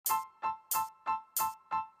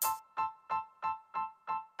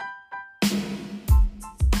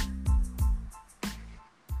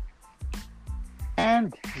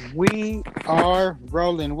And we are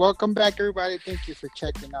rolling. Welcome back, everybody. Thank you for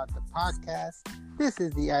checking out the podcast. This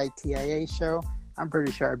is the ITIA show. I'm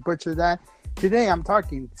pretty sure I butchered that. Today, I'm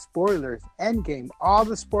talking spoilers, endgame, all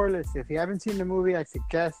the spoilers. If you haven't seen the movie, I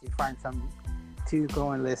suggest you find something to go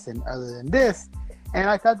and listen other than this. And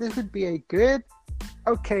I thought this would be a good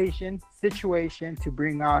situation to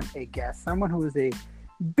bring on a guest, someone who is a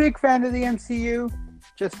big fan of the MCU.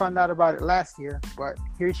 Just found out about it last year, but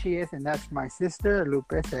here she is, and that's my sister,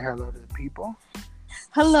 Lupe. Say hello to the people.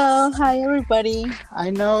 Hello. Hi, everybody. I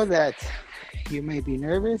know that you may be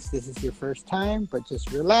nervous. This is your first time, but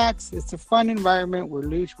just relax. It's a fun environment. We're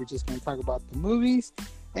loose. We're just going to talk about the movies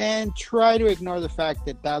and try to ignore the fact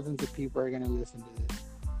that thousands of people are going to listen to this.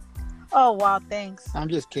 Oh, wow. Thanks. I'm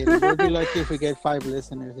just kidding. We'll be lucky if we get 5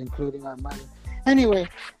 listeners, including our mother. Anyway,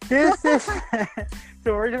 this is...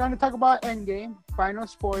 So we're going to talk about Endgame, final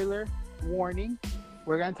spoiler, warning.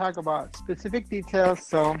 We're going to talk about specific details,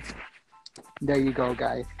 so there you go,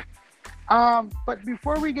 guys. But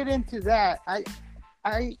before we get into that,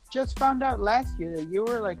 I just found out last year that you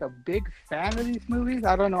were like a big fan of these movies.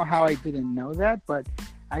 I don't know how I didn't know that, but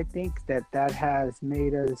I think that has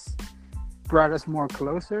brought us more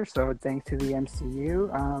closer, so thanks to the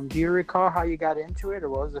MCU. Do you recall how you got into it, or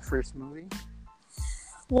what was the first movie?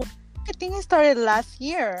 Well, I think it started last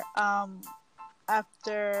year. I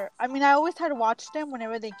always had watched them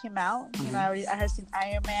whenever they came out. Mm-hmm. You know, I had seen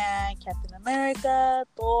Iron Man, Captain America,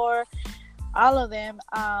 Thor, all of them.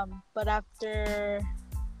 But after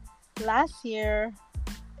last year,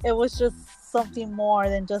 it was just something more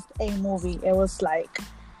than just a movie. It was like,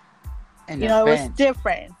 it was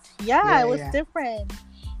different. Yeah, it was different.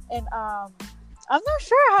 And I'm not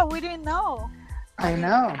sure how we didn't know. I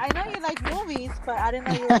know you like movies, but I didn't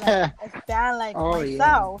know you were like a fan like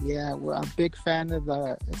myself. Yeah, well, I'm a big fan of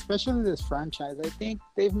especially this franchise. I think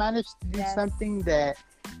they've managed to do something that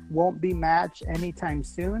won't be matched anytime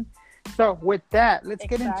soon. So with that, let's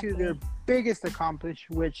get into their biggest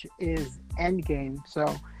accomplishment, which is Endgame.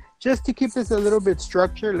 So just to keep this a little bit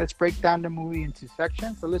structured, let's break down the movie into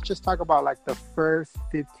sections. So let's just talk about like the first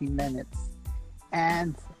 15 minutes.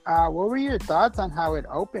 And what were your thoughts on how it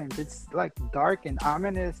opens? It's like dark and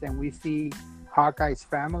ominous, and we see Hawkeye's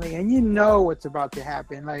family, and you know what's about to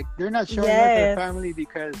happen. Like, they're not showing us their family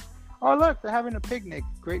because, oh, look, they're having a picnic.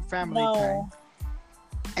 Great family time.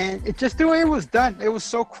 And it's just the way it was done. It was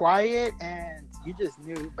so quiet, and you just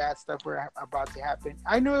knew bad stuff were about to happen.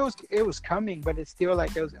 I knew it was coming, but it's still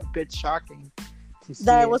like it was a bit shocking to see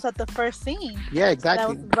that it was at the first scene. Yeah,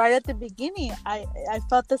 exactly. That was right at the beginning. I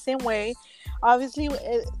felt the same way. Obviously,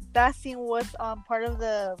 that scene was part of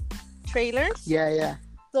the trailers. Yeah.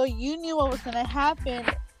 So you knew what was going to happen,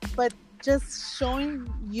 but just showing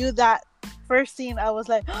you that first scene, I was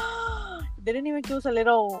like, they didn't even give us a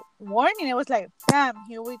little warning. It was like, bam,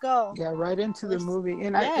 here we go. Yeah, right into the movie.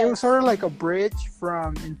 And it was sort of like a bridge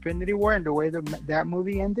from Infinity War and the way that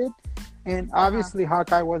movie ended. And obviously,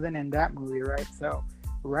 Hawkeye wasn't in that movie, right? So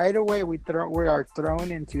right away, we are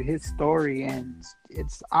thrown into his story, and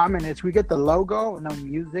it's ominous. We get the logo, no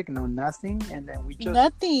music, no nothing, and then we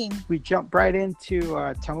jump right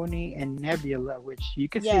into Tony and Nebula, which you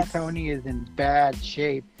can see Tony is in bad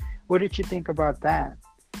shape. What did you think about that?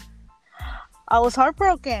 I was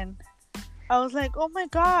heartbroken. I was like, oh my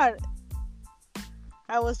God.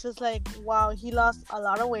 I was just like, wow, he lost a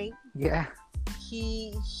lot of weight. Yeah.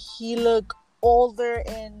 He looked older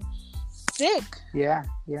and sick. Yeah,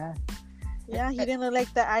 he didn't look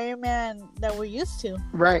like the Iron Man that we're used to.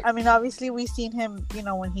 Right. I mean, obviously we've seen him,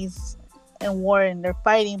 when he's in war and they're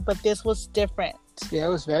fighting, but this was different. Yeah, it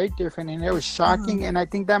was very different, and it was shocking. Mm-hmm. And I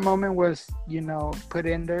think that moment was, put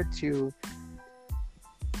in there to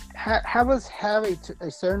have us have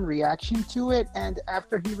a certain reaction to it. And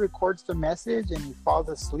after he records the message and he falls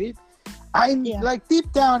asleep, like deep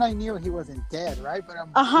down I knew he wasn't dead, right? But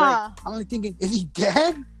I'm only thinking, is he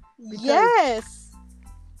dead? Because, yes.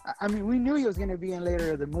 I mean, we knew he was going to be in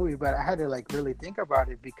later of the movie, but I had to like really think about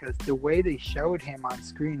it because the way they showed him on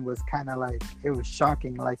screen was kind of like, it was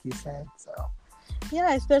shocking, like you said. So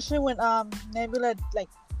yeah, especially when Nebula like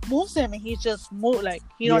moves him and he's just like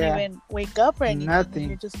he don't even wake up or anything. Nothing.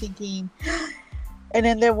 You're just thinking. And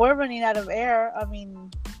then they were running out of air. I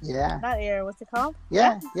mean, not air. What's it called?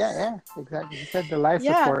 Yeah, exactly. He said the life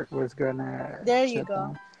support was gonna. There you go.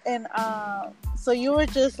 Down. And so you were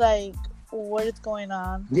just like, what is going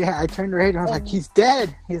on? Yeah, I turned right. I was like, he's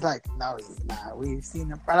dead. He's like, no, he's not. We've seen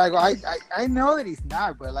him. But I know that he's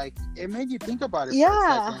not. But like, it made you think about it. Yeah,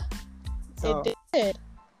 for a second. So, it did.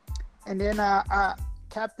 And then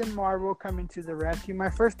Captain Marvel coming to the rescue. My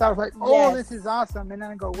first thought was like, oh, this is awesome. And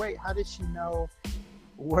then I go, wait, how did she know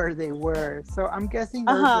where they were. So I'm guessing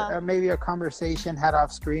there was Uh-huh. maybe a conversation had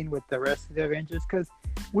off screen with the rest of the Avengers, because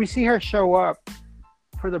we see her show up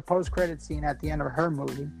for the post-credit scene at the end of her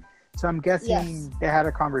movie. So I'm Yes. guessing they had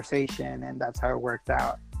a conversation, and that's how it worked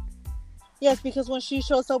out. Yes, because when she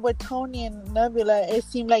shows up with Tony and Nebula, it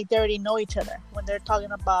seemed like they already know each other when they're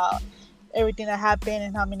talking about everything that happened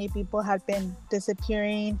and how many people had been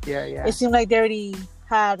disappearing. Yeah, yeah. It seemed like they already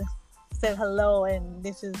had said hello, and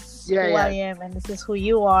this is who I am, and this is who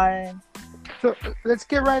you are. So let's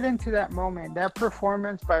get right into that moment. That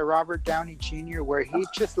performance by Robert Downey Jr., where he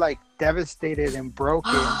just like devastated and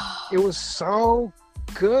broken. It was so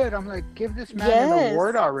good. I'm like, give this man an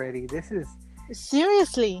award already. This is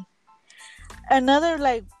seriously another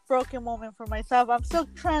like broken moment for myself. I'm still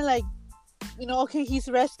trying, like, okay, he's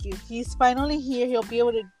rescued. He's finally here. He'll be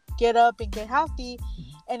able to get up and get healthy.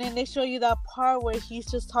 And then they show you that part where he's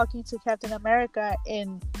just talking to Captain America,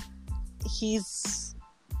 and he's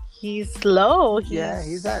low.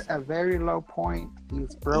 He's at a very low point.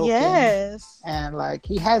 He's broken. Yes. And like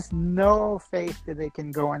he has no faith that they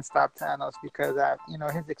can go and stop Thanos, because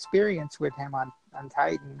his experience with him on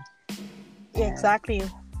Titan. Exactly.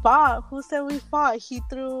 Fought. Who said we fought? He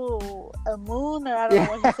threw a moon, or I don't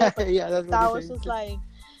know what he said. But that was just like.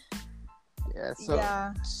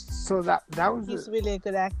 So that was. He's really a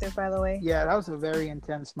good actor, by the way. Yeah, that was a very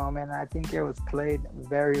intense moment. I think it was played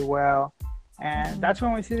very well, and that's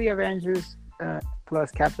when we see the Avengers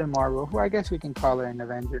plus Captain Marvel, who I guess we can call her an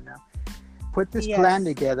Avenger now, put this plan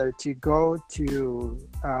together to go to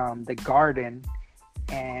the garden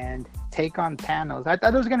and take on Thanos. I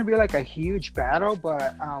thought it was going to be like a huge battle,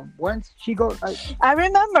 but once she goes... I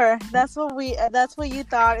remember. That's what you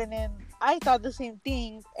thought, and then I thought the same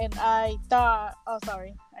thing, and I thought... Oh,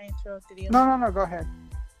 sorry. I interrupted you. No, go ahead.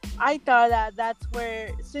 I thought that's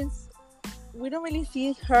where... Since we don't really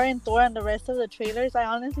see her and Thor and the rest of the trailers, I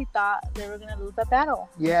honestly thought they were going to lose that battle.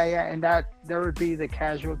 Yeah, and that there would be the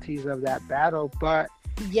casualties of that battle, but...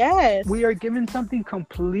 Yes, we are given something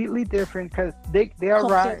completely different, because they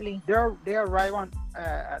arrive on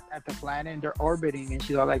at the planet and they're orbiting, and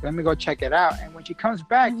she's all like, let me go check it out. And when she comes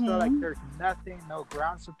back, so like there's nothing, no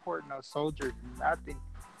ground support, no soldiers, nothing.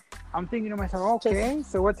 I'm thinking to myself, okay,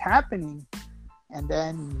 so what's happening? And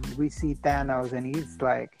then we see Thanos, and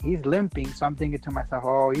he's limping. So I'm thinking to myself,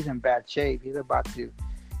 oh, he's in bad shape. He's about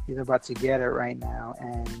to get it right now.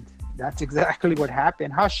 And that's exactly what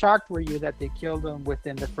happened. How shocked were you that they killed him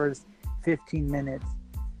within the first 15 minutes?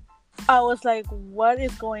 I was like, what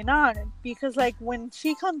is going on? Because like when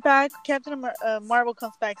she comes back, Captain Marvel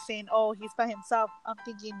comes back saying, oh, he's by himself. I'm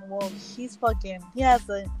thinking, well, he has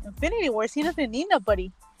the Infinity Wars. He doesn't need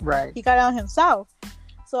nobody. Right. He got out himself.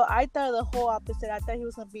 So I thought the whole opposite. I thought he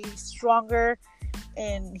was going to be stronger,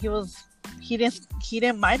 and he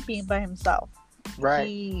didn't mind being by himself.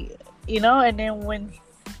 Right. And then when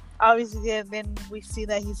obviously then we see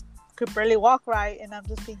that he could barely walk right, and I'm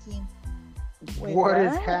just thinking, what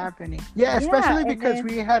is happening? Yeah, especially because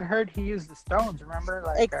we had heard he used the stones, remember?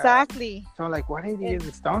 Like, exactly. So like, what did he use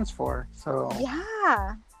the stones for? So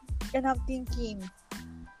yeah, and I'm thinking,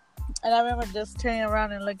 and I remember just turning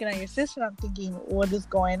around and looking at your sister, I'm thinking, what is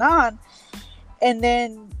going on? And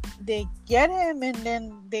then they get him, and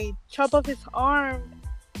then they chop off his arm.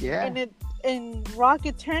 Yeah. And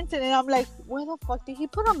Rocket turns it, and I'm like, where the fuck did he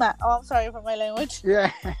put him at? Oh, I'm sorry for my language.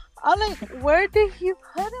 Yeah. I'm like, where did he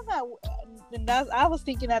put him at? And I was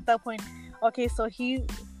thinking at that point, okay, so he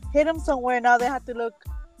hit him somewhere. Now they have to look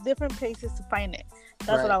different places to find it.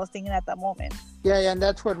 That's what I was thinking at that moment. Yeah, and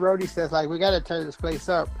that's what Rhodey says. Like, we got to tear this place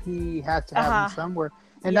up. He has to have him somewhere.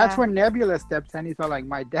 And that's when Nebula steps in. He's all like,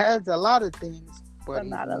 my dad's a lot of things, but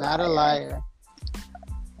he's not a liar.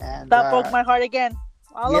 And that broke my heart again.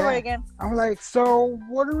 All over again. I'm like, so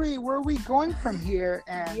where are we going from here?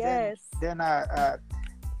 And then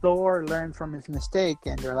Thor learned from his mistake,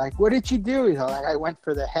 and they're like, what did you do? He's like, I went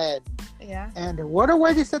for the head. Yeah. And what a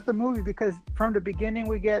way to set the movie, because from the beginning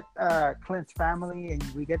we get Clint's family, and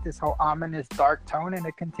we get this whole ominous dark tone, and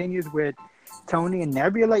it continues with Tony and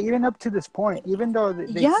Nebula even up to this point, even though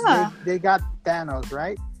they got Thanos,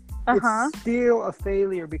 right? It's still a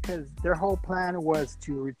failure, because their whole plan was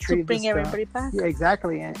to retrieve bring everybody back. Yeah,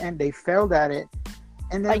 exactly, and they failed at it.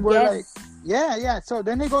 And then like, so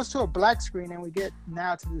then it goes to a black screen, and we get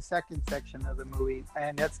now to the second section of the movie,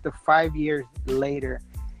 and that's the 5 years later.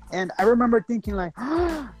 And I remember thinking like,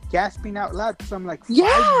 gasping out loud, because I'm like,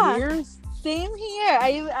 5 years? Same here.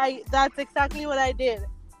 I that's exactly what I did.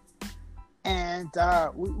 And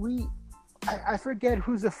I forget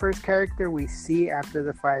who's the first character we see after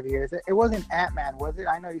the 5 years. It wasn't Ant-Man, was it?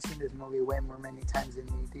 I know you've seen this movie way more many times than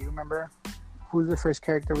me. Do you remember? who's the first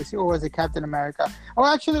character we see, or was it Captain America?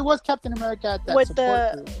 Oh, actually, it was Captain America at that with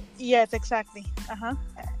support group. Yes, exactly.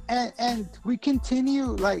 And we continue,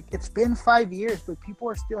 like, it's been 5 years, but people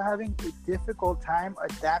are still having a difficult time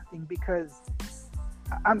adapting because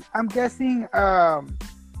I'm guessing I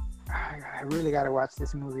really got to watch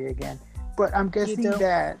this movie again. But I'm guessing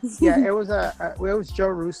that it was Joe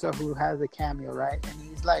Russo who has a cameo, right? And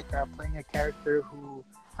he's like playing a character who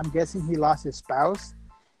I'm guessing he lost his spouse,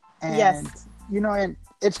 and and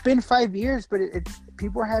it's been 5 years, but it's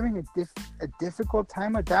people are having a difficult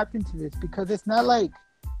time adapting to this because it's not like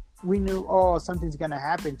we knew something's gonna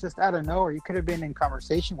happen just out of nowhere. You could have been in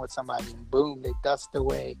conversation with somebody and boom, they dust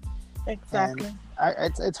away. Exactly.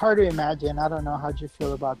 It's hard to imagine. I don't know, how'd you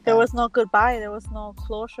feel about that? There was no goodbye. There was no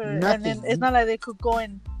closure. Nothing. And then it's not like they could go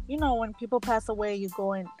in. When people pass away, you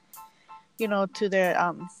go in, to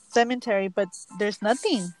their cemetery, but there's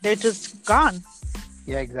nothing. They're just gone.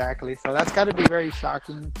 Yeah, exactly. So that's got to be very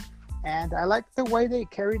shocking. And I like the way they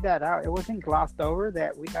carried that out. It wasn't glossed over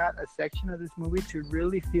that we got a section of this movie to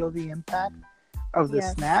really feel the impact of the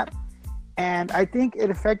snap. And I think it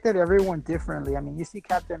affected everyone differently. I mean, you see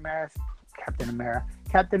Captain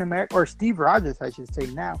America, or Steve Rogers, I should say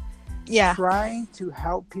now, trying to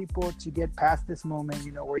help people to get past this moment,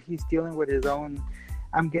 where he's dealing with his own,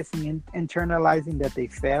 I'm guessing, internalizing that they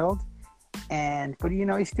failed. But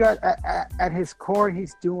he's still at his core,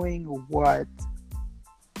 he's doing what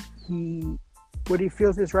he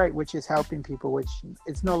feels is right, which is helping people, which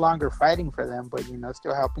it's no longer fighting for them, but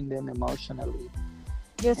still helping them emotionally.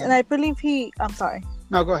 Yes, and I believe I'm sorry.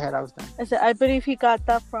 No, go ahead. I was done. I said I believe he got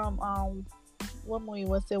that from what movie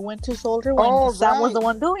was it? Winter Soldier, when Sam was the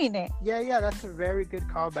one doing it. Yeah, that's a very good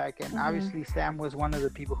callback, and obviously Sam was one of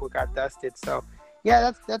the people who got dusted. So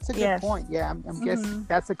yeah, that's a good point. Yeah, I'm guessing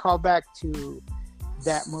that's a callback to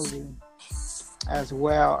that movie as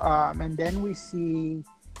well. And then we see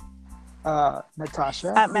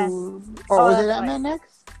Natasha. Ant-Man. Was it Ant-Man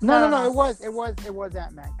next? No. It was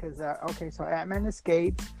Ant-Man because so Ant-Man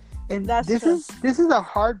escapes, and this is a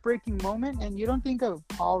heartbreaking moment. And you don't think of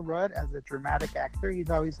Paul Rudd as a dramatic actor; he's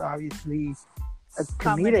always obviously a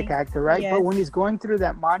comedic actor, right? Yes. But when he's going through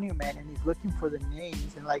that monument and he's looking for the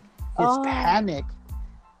names and like his panic,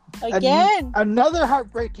 again, another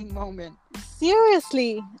heartbreaking moment.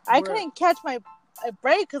 Seriously, I couldn't catch my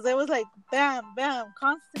break because it was like bam, bam,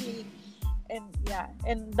 constantly,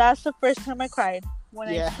 and that's the first time I cried. When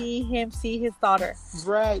I see his daughter.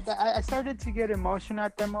 Right. I started to get emotional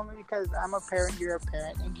at that moment because I'm a parent, you're a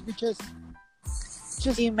parent, and you could just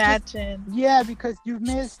imagine. Because you've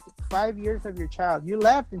missed 5 years of your child. You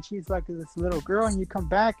left and she's like this little girl, and you come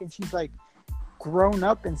back and she's like grown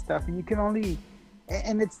up and stuff, and you can only,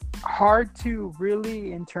 and it's hard to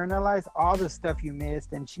really internalize all the stuff you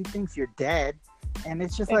missed, and she thinks you're dead, and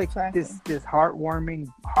it's just like this heartwarming,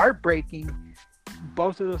 heartbreaking.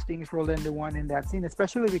 Both of those things rolled into one in that scene,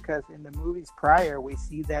 especially because in the movies prior, we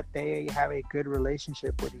see that they have a good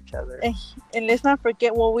relationship with each other. And let's not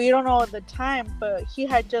forget, we don't know at the time, but he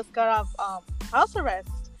had just got off house arrest.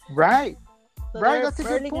 Right. So that's a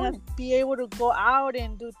good point. Gonna be able to go out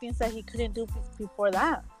and do things that he couldn't do before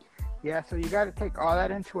that. Yeah, so you got to take all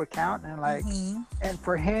that into account, and and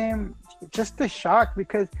for him, just the shock,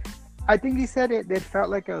 because I think he said it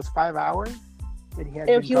felt like it was 5 hours. That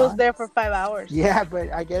he was there for 5 hours. Yeah,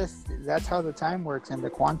 but I guess that's how the time works in the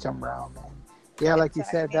quantum realm. And like you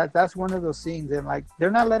said, that's one of those scenes, and like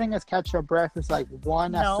they're not letting us catch our breath. It's like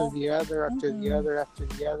one after the other, after the other, after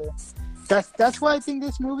the other. That's why I think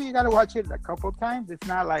this movie, you got to watch it a couple times. It's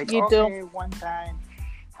not like one time.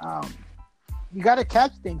 You got to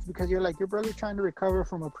catch things because you're barely trying to recover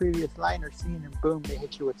from a previous line or scene, and boom, they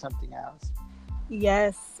hit you with something else.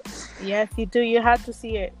 Yes, you do. You have to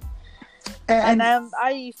see it. And I've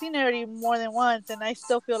seen it already more than once, and I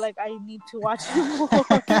still feel like I need to watch it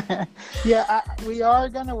more. We are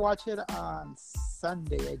gonna watch it on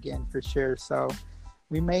Sunday again for sure. So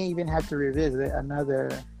we may even have to revisit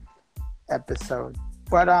another episode.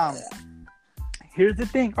 But here's the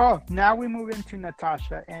thing. Now we move into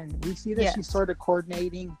Natasha, and we see that she's sort of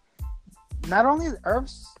coordinating not only the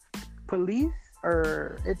Earth's police,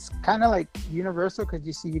 or it's kind of like universal,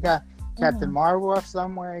 because you got Captain Marvel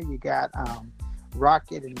somewhere, you got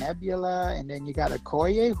Rocket and Nebula, and then you got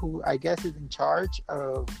Okoye, who I guess is in charge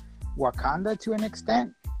of Wakanda to an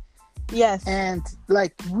extent. Yes. And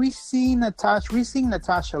like we seen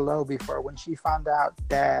Natasha Lowe before, when she found out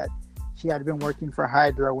that she had been working for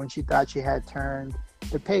Hydra, when she thought she had turned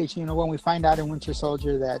the page. When we find out in Winter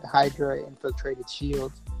Soldier that Hydra infiltrated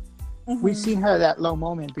S.H.I.E.L.D., we've seen her that low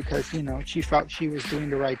moment because, she felt she was doing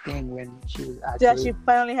the right thing when she was actually... Yeah, she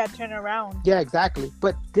finally had turned around. Yeah, exactly.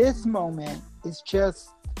 But this moment, is just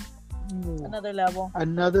another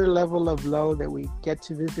level of low that we get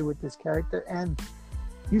to visit with this character. And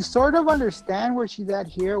you sort of understand where she's at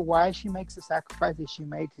here, why she makes the sacrifices she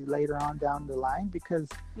makes later on down the line, because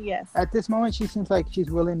at this moment she seems like she's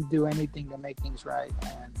willing to do anything to make things right,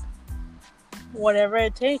 and whatever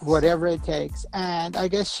it takes. And I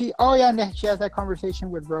guess she has that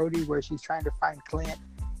conversation with Rhodey where she's trying to find Clint,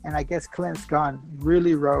 and I guess Clint's gone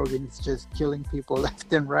really rogue and he's just killing people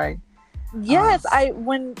left and right. Yes,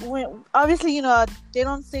 when obviously, you know, they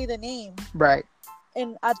don't say the name. Right.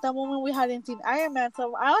 And at that moment we hadn't seen Iron Man,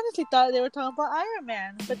 so I honestly thought they were talking about Iron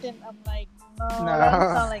Man. But then I'm like, no. That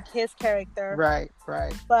doesn't sound like his character. Right.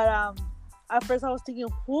 But at first I was thinking,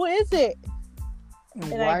 who is it?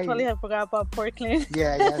 And I totally had forgot about poor Clint.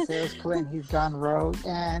 Yeah, so it was Clint. He's gone rogue,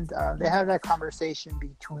 and they have that conversation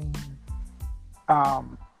between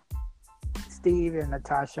Steve and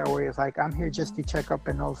Natasha, where he's like, "I'm here just to check up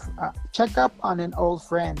on an old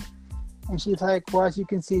friend," and she's like, "Well, as you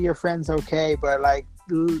can see, your friend's okay, but like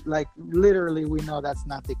literally, we know that's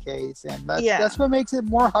not the case, and that's what makes it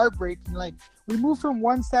more heartbreaking. Like we move from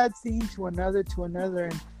one sad scene to another,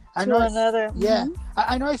 and I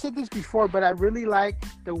know I said this before, but I really like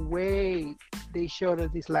the way they showed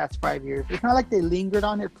us these last 5 years. It's not like they lingered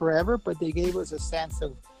on it forever, but they gave us a sense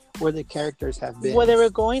of where the characters have been, what they were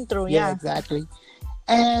going through. Yeah, exactly.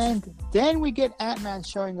 And then we get Ant-Man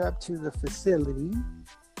showing up to the facility.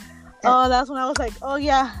 Oh, that's when I was like, oh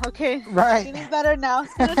yeah, okay, right, getting better now.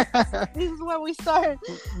 This is where we start.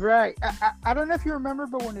 Right. I don't know if you remember,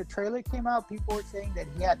 but when the trailer came out, people were saying that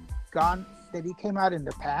he came out in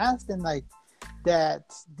the past, and like that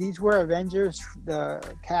these were Avengers, the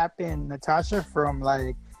Cap and Natasha from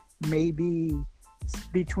like maybe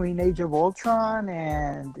between Age of Ultron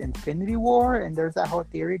and Infinity War, and there's that whole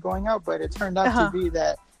theory going out, but it turned out to be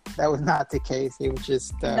that was not the case. It was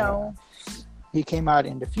just he came out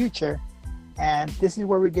in the future, and this is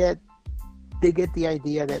where they get the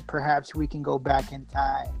idea that perhaps we can go back in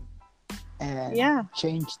time and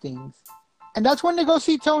change things. And that's when they go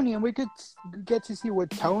see Tony, and we could get to see what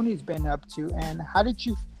Tony's been up to. And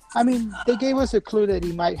they gave us a clue that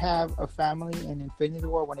he might have a family in Infinity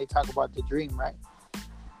War when they talk about the dream, right?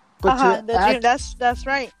 But dream, that's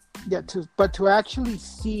right. Yeah, but to actually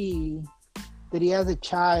see that he has a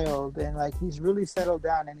child and like he's really settled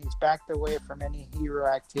down and he's backed away from any hero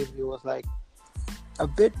activity was like a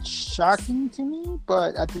bit shocking to me,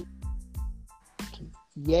 but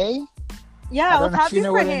yay. Yeah, I was happy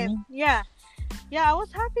for him. Yeah, I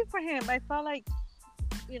was happy for him. I felt like,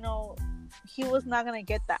 you know, he was not going to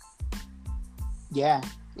get that. Yeah.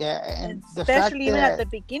 And especially even at the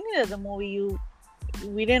beginning of the movie,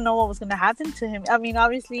 we didn't know what was going to happen to him. I mean,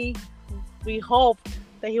 obviously, we hoped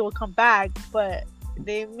that he would come back, but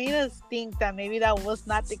they made us think that maybe that was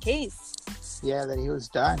not the case. Yeah, that he was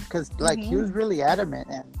done. Because, he was really adamant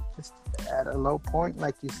and just at a low point,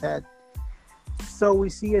 like you said. So we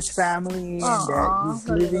see his family and that he's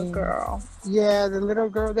living. Little girl. Yeah, the little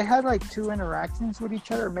girl. They had like 2 interactions with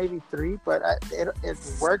each other, maybe 3, but it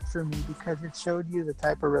worked for me because it showed you the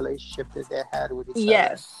type of relationship that they had with each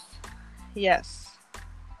other. Yes.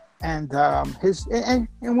 And and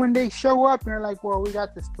when they show up and they're like, well, we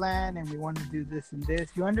got this plan and we want to do this and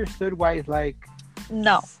this, you understood why he's like,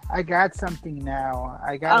 no, I got something now.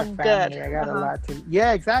 I got a family. Good. I got a lot to.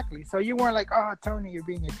 Yeah, exactly. So you weren't like, oh, Tony, you're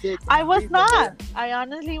being a dick. I was not. I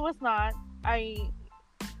honestly was not. I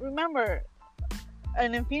remember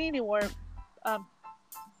in Infinity War,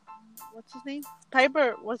 what's his name?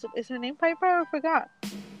 Piper. Is her name Piper? I forgot.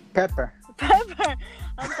 Pepper.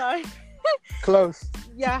 I'm sorry. Close.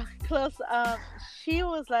 Yeah, close. She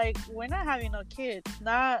was like, we're not having no kids.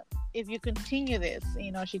 Not if you continue this.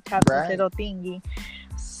 You know, she tapped this little thingy.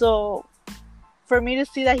 So for me to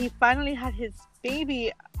see that he finally had his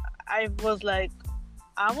baby, I was like,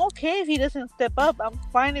 I'm okay if he doesn't step up. I'm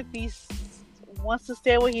fine if he wants to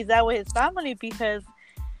stay where he's at with his family, because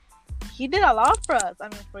he did a lot for us. I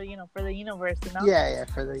mean, for the universe, you know? Yeah,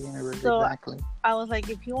 for the universe, so exactly. I was like,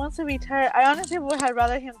 if he wants to retire, I honestly would have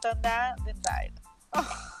rather him done that than died.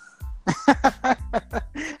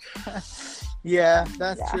 Yeah,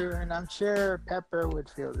 that's true. And I'm sure Pepper would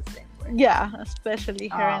feel the same way. Yeah, especially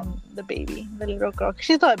her and the baby, the little girl.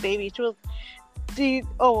 She's not a baby. She was, she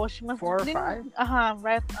must 4 or 5?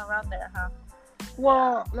 Right around there,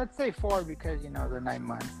 Well, let's say 4 because, the 9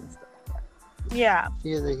 months and stuff. Yeah.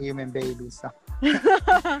 She is a human baby, so.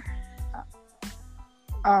 That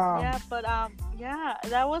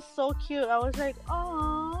was so cute. I was like,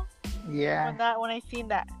 oh. Yeah. When I seen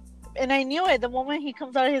that, and I knew it the moment he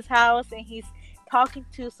comes out of his house and he's talking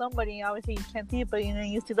to somebody. Obviously, you can't see it, but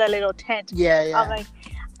you see that little tent. Yeah. I'm like,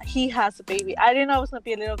 he has a baby. I didn't know it was gonna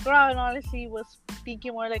be a little girl, and honestly, was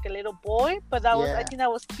thinking more like a little boy. But that was, I think,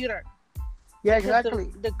 that was cuter. Yeah,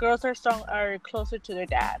 exactly. The girls are closer to their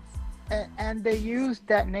dads. And they used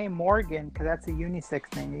that name Morgan because that's a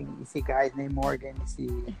unisex name. You see guys named Morgan, you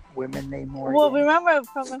see women named Morgan. Well, remember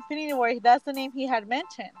from Infinity War, that's the name he had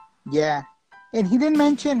mentioned. Yeah, and he didn't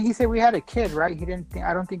mention. He said we had a kid, right? He didn't.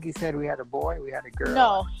 I don't think he said we had a boy. We had a girl.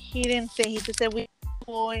 No, he didn't say. He just said we had a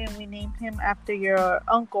boy and we named him after your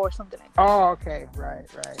uncle or something like that. Oh, okay, right.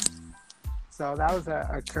 So that was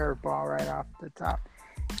a curveball right off the top.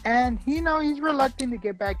 And he's reluctant to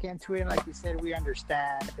get back into it. And like you said, we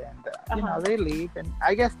understand, and they leave, and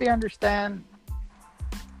I guess they understand.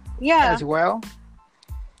 Yeah. As well.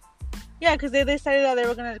 Yeah, because they decided that they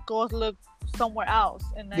were gonna go look somewhere else,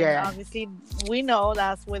 and then obviously we know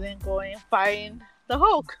that's where they're going and fighting the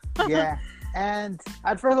Hulk. Yeah. And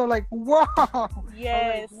at first I was like, whoa.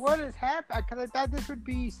 Yes. Like, what is happening? Because I thought this would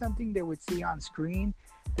be something they would see on screen,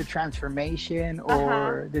 the transformation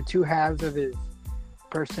or the two halves of his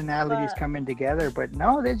personalities coming together. But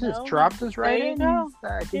no, they just dropped us right in. There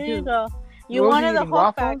you go. You wanted the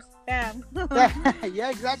Hulk back. Bam. Yeah,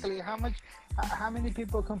 exactly. How many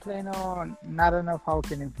people complain on not enough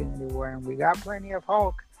Hulk in Infinity War, and we got plenty of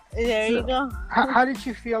Hulk. There you go. How did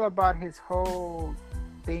you feel about his whole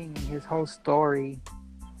thing, his whole story?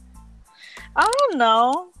 I don't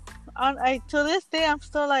know. To this day, I'm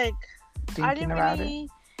still like, thinking about it.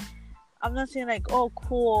 I'm not saying like, oh,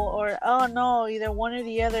 cool, or oh no, either one or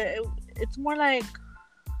the other. It's more like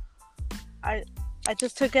I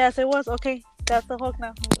just took it as it was. Okay, that's the Hulk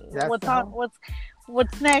now.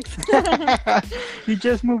 What's next? You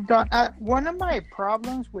just moved on. One of my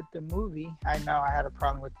problems with the movie, I know I had a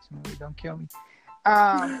problem with this movie, don't kill me,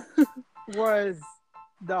 was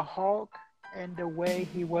the Hulk and the way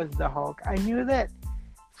he was the Hulk. I knew that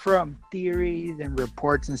from theories and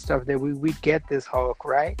reports and stuff that we get this Hulk,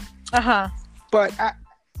 right? But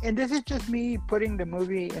and this is just me putting the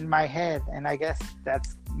movie in my head, and I guess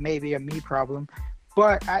that's maybe a me problem.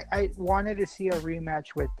 But I wanted to see a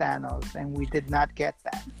rematch with Thanos, and we did not get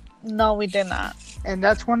that. No, we did not. And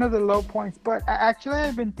that's one of the low points. But actually,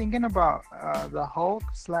 I've been thinking about the Hulk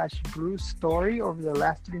 / Bruce story over the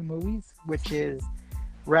last 3 movies, which is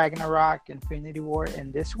Ragnarok, Infinity War,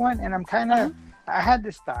 and this one. And I'm kind of, I had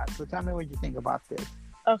this thought. So tell me what you think about this.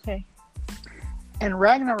 Okay. In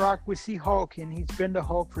Ragnarok, we see Hulk, and he's been the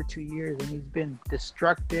Hulk for 2 years, and he's been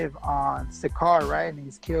destructive on Sakaar, right? And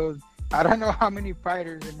he's killed, I don't know how many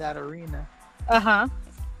fighters in that arena.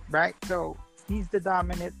 Right? So he's the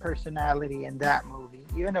dominant personality in that movie,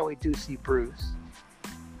 even though we do see Bruce.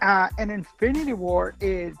 And Infinity War,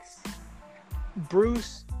 it's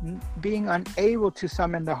Bruce being unable to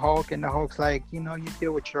summon the Hulk, and the Hulk's like, you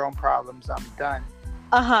deal with your own problems, I'm done.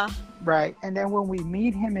 Right? And then when we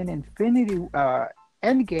meet him in Infinity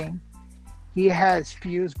Endgame, he has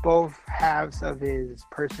fused both halves of his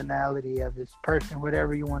personality, of his person,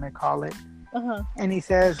 whatever you want to call it. And he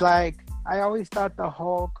says, like, I always thought the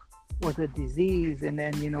Hulk was a disease, and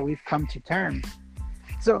then, we've come to terms.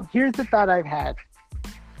 So here's the thought I've had.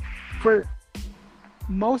 For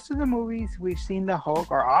most of the movies we've seen the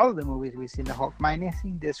Hulk, or all of the movies we've seen the Hulk,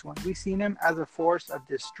 minusing this one, we've seen him as a force of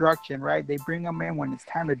destruction, right? They bring him in when it's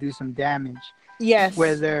time to do some damage. Yes.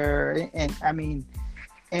 Whether, and I mean,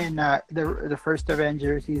 in the first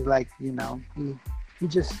Avengers, he's like, he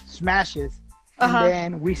just smashes. And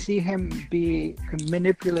then we see him be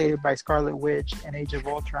manipulated by Scarlet Witch and Age of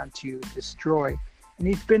Ultron to destroy. And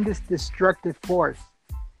he's been this destructive force,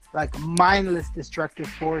 like mindless destructive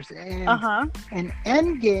force. And in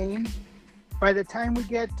Endgame, by the time we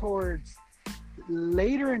get towards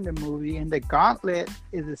later in the movie and the gauntlet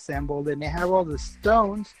is assembled and they have all the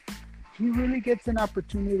stones, he really gets an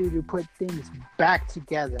opportunity to put things back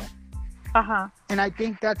together. And I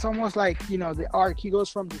think that's almost like, the arc. He goes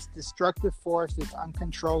from this destructive force that's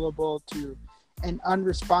uncontrollable to an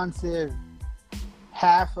unresponsive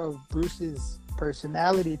half of Bruce's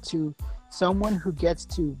personality to someone who gets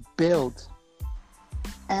to build.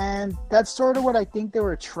 And that's sort of what I think they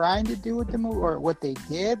were trying to do with the movie, or what they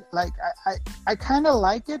did. Like, I kind of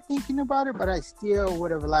like it thinking about it, but I still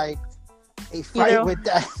would have liked a fight with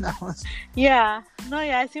Thanos. Yeah. No,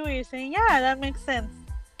 yeah, I see what you're saying. Yeah, that makes sense.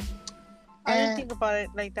 I didn't think about it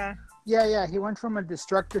like that. Yeah. He went from a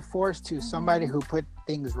destructive force to somebody who put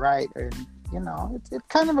things right. And, it's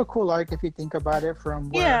kind of a cool arc if you think about it, from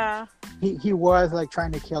where he was like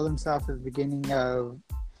trying to kill himself at the beginning of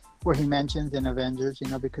where he mentions in Avengers,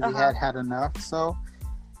 because he had enough. So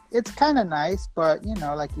it's kind of nice, but,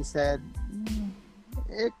 like you said,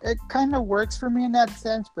 it kind of works for me in that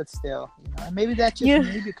sense, but still, and maybe that's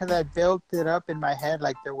just me because I built it up in my head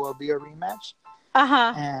like there will be a rematch.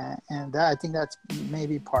 And I think that's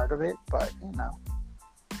maybe part of it, but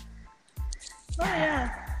Oh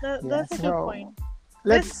yeah, that's a good point.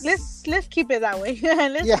 Let's keep it that way.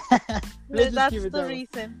 That's the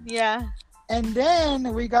reason. Yeah. And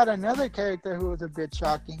then we got another character who was a bit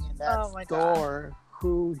shocking, and that's Thor,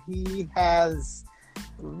 who he has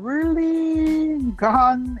really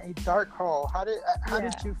gone a dark hole. How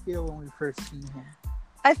did you feel when we first seen him?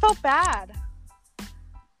 I felt bad.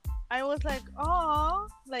 I was like, oh,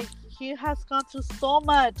 like he has gone through so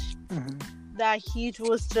much that he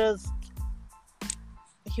was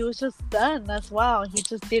just done as well. He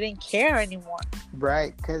just didn't care anymore.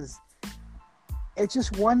 Right, because it's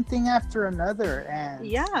just one thing after another, and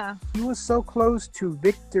he was so close to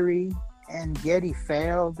victory, and yet he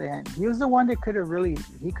failed, and he was the one that could have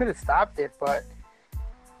stopped it, but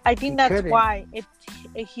I think that's why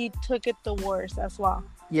he took it the worst as well.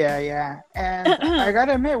 Yeah, and I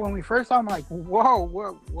gotta admit, when we first saw him, like, whoa,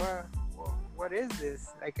 what is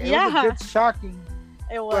this? Like, it was a bit shocking.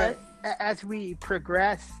 It was. But as we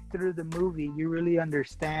progress through the movie, you really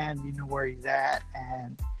understand, where he's at,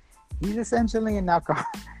 and he's essentially an alcoholic.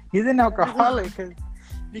 He's an alcoholic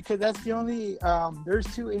because that's the only. There's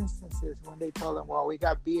 2 instances when they told him, "Well, we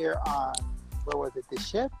got beer on what was it, the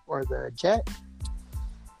ship or the jet?"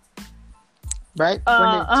 Right?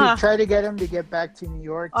 To try to get him to get back to New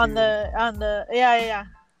York. On the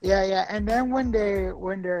Yeah. And then when they're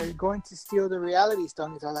going to steal the reality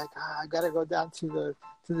stone, he's all like, I gotta go down to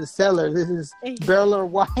the cellar. This is barrel of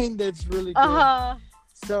wine that's really good.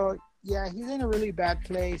 So yeah, he's in a really bad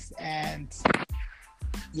place, and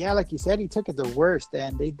yeah, like you said, he took it the worst,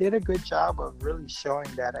 and they did a good job of really showing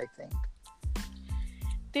that, I think.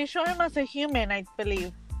 They show him as a human, I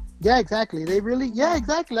believe. Yeah, exactly.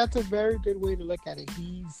 Exactly. That's a very good way to look at it.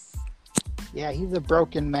 He's a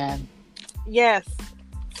broken man. Yes.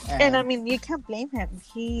 And I mean, you can't blame him.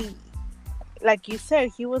 He, like you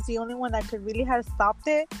said, he was the only one that could really have stopped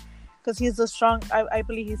it, because he's I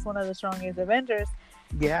believe he's one of the strongest Avengers.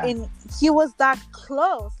 Yeah. And he was that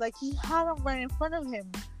close. Like, he had him right in front of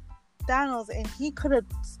him, Thanos, and he could have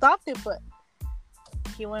stopped it, but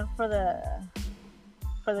he went for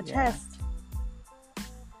the chest.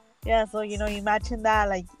 Yeah, so, imagine that,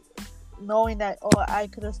 like, knowing that, I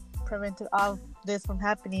could have prevented all this from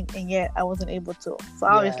happening, and yet I wasn't able to. So,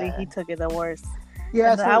 obviously, he took it the worst.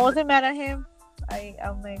 Yeah, so I wasn't mad at him.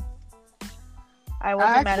 I'm like, I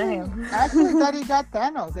wasn't mad at him. I actually thought he got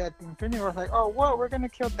Thanos at Infinity War. I was like, oh, what? We're going to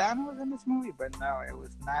kill Thanos in this movie? But no, it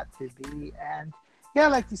was not to be. And, yeah,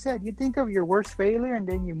 like you said, you think of your worst failure, and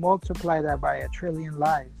then you multiply that by 1 trillion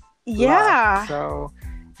lives. Yeah. So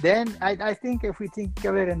then I think if we think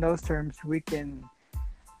of it in those terms, we can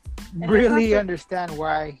really understand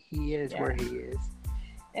why he is where he is.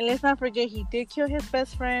 And let's not forget, he did kill his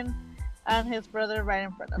best friend and his brother right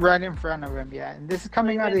in front of him. Right in front of him, yeah. And this is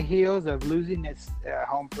coming out of the heels of losing his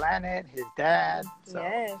home planet, his dad. So.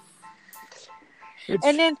 Yes.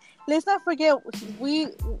 And then let's not forget,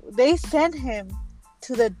 they sent him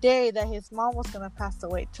to the day that his mom was gonna pass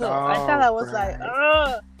away too. I thought that was like,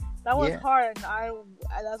 ugh. That was hard.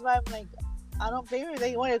 That's why I'm like, I don't blame him that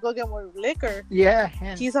he wanted to go get more liquor. Yeah.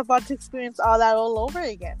 He's about to experience all that all over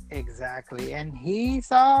again. Exactly. And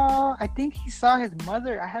I think he saw his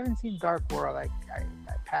mother. I haven't seen Dark World.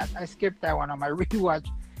 I skipped that one on my rewatch.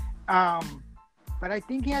 But I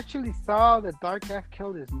think he actually saw that Dark F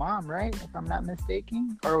killed his mom, right? If I'm not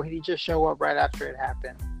mistaken. Or did he just show up right after it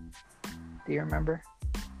happened? Do you remember?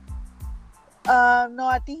 No,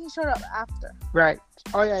 I think he showed up after. Right.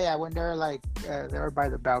 Oh yeah. When they're like they were by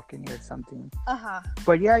the balcony or something.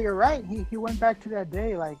 But yeah, you're right. He went back to that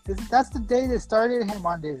day. Like that's the day that started him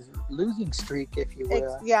on this losing streak, if you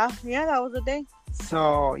will. Yeah, that was the day.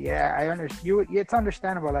 So yeah, I understand. It's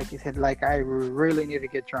understandable, like you said. Like, I really need to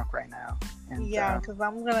get drunk right now. And, because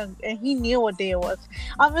and he knew what day it was.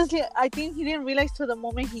 Obviously, I think he didn't realize till the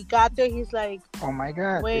moment he got there. He's like, "Oh my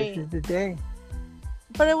God, wait. This is the day."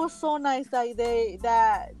 But it was so nice that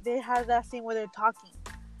they had that scene where they're talking.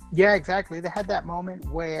 Yeah, exactly. They had that moment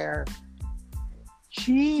where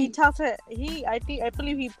he tells her. I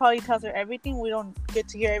believe he probably tells her everything. We don't get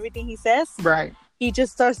to hear everything he says. Right. He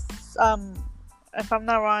just starts, if I'm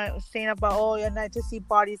not wrong, saying about, and I just see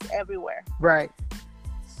bodies everywhere. Right.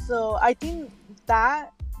 So I think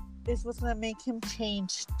that is what's gonna make him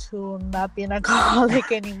change to not be an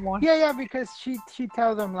alcoholic anymore. Yeah, because she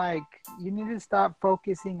tells him, like, you need to stop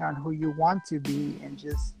focusing on who you want to be and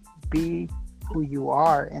just be who you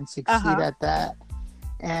are and succeed at that,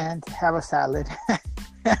 and have a salad.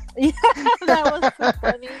 Yeah, that was so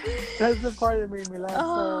funny. That's the part that made me laugh. So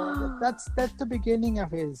Oh. that's the beginning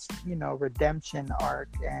of his, redemption arc,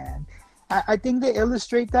 and I think they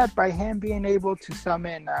illustrate that by him being able to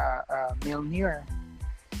summon Mjolnir.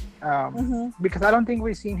 Because I don't think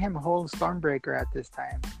we've seen him hold Stormbreaker at this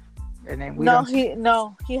time, and then we No,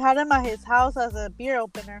 don't. he had him at his house as a beer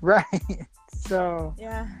opener. Right. So.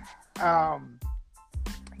 Yeah.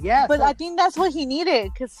 Yeah. But so, I think that's what he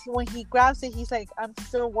needed, because when he grabs it, he's like, "I'm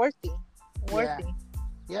still worthy." Yeah.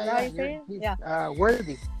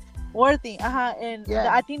 Worthy. Worthy. And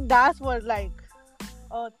I think that's what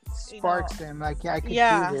sparks him. Like, yeah, I could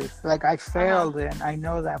do this. Like, I failed, and I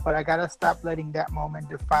know that, but I gotta stop letting that moment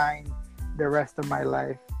define the rest of my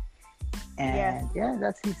life. And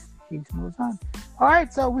that's he moves on. All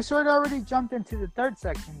right, so we sort of already jumped into the third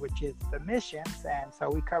section, which is the missions, and so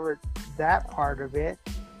we covered that part of it.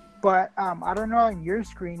 But I don't know in your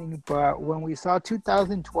screening, but when we saw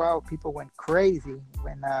 2012, people went crazy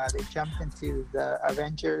when they jumped into the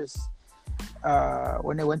Avengers,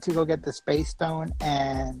 when they went to go get the Space Stone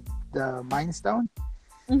and the Mind Stone.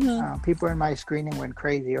 People in my screening went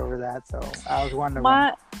crazy over that, so I was wondering.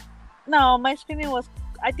 My screening was,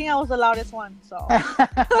 I think I was the loudest one, so.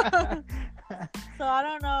 So I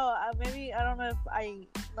don't know. Maybe I don't know if I.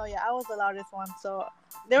 No, yeah, I was the loudest one. So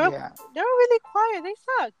they were really quiet. They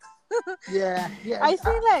sucked. Yeah. I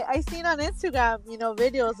seen on Instagram,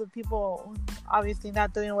 videos of people obviously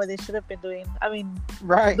not doing what they should have been doing. I mean,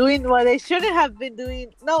 doing what they shouldn't have been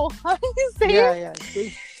doing. No, how do you say it? Yeah.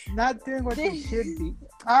 They not doing what they should be.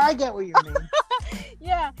 I get what you mean.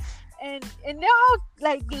 Yeah. And they're all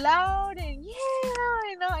like loud and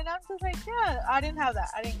and I'm just like, I didn't have that.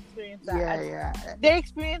 I didn't experience that. They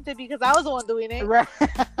experienced it because I was the one doing it. Right.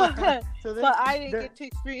 But I didn't get to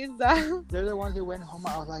experience that. They're the ones who went home.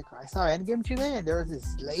 I was like, I saw Endgame today, and there was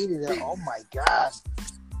this lady there. Oh my god.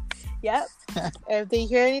 Yep. If they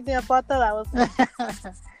hear anything about that, I was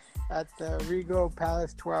at the Regal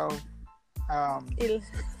Palace 12.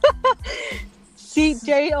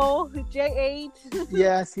 CJOJ8.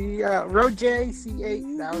 Yeah, Road J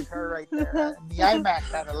C8. That was her right there. The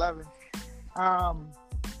IMAX at 11.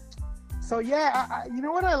 So yeah, you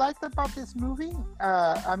know what I liked about this movie?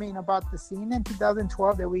 About the scene in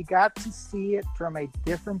 2012, that we got to see it from a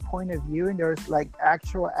different point of view, and there was like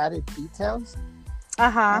actual added details.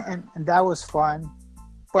 And that was fun.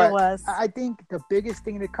 But it was. I think the biggest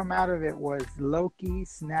thing to come out of it was Loki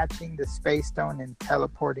snatching the Space Stone and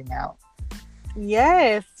teleporting out.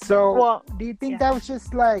 Yes. So, do you think that was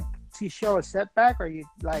just like to show a setback, or you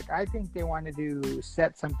like? I think they wanted to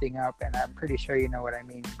set something up, and I'm pretty sure you know what I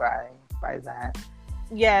mean by that.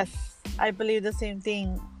 Yes, I believe the same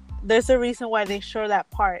thing. There's a reason why they show that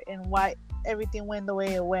part and why everything went the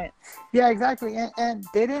way it went. Yeah, exactly. And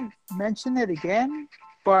they didn't mention it again,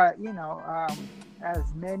 but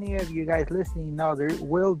as many of you guys listening know, there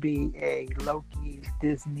will be a Loki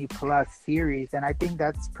Disney Plus series, and I think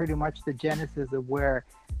that's pretty much the genesis of where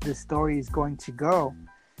the story is going to go.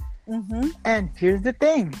 And here's the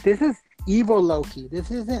thing: this is evil Loki.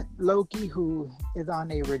 This isn't Loki who is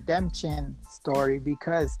on a redemption story,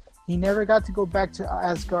 because he never got to go back to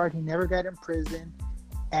Asgard. He never got imprisoned,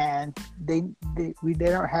 and they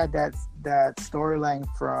don't have that storyline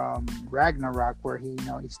from Ragnarok where he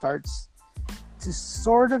starts to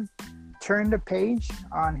sort of turn the page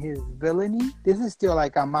on his villainy. This is still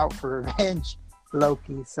like, I'm out for revenge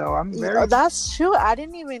Loki. So I'm very... That's true. I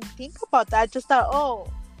didn't even think about that. I just thought,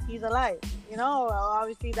 he's alive.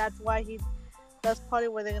 Obviously that's why that's probably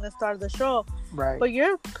where they're going to start the show. Right. But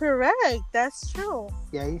you're correct. That's true.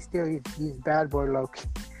 Yeah, he's bad boy Loki.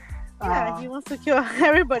 Yeah, he wants to kill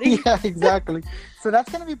everybody. Yeah, exactly. So that's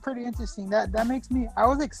going to be pretty interesting. That makes me... I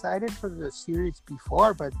was excited for the series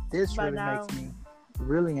before, but this really makes me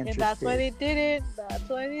really interested. And that's why they did it.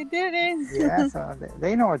 Yeah, so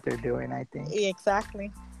they know what they're doing, I think.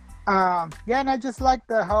 Exactly. And I just like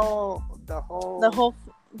the whole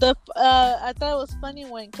I thought it was funny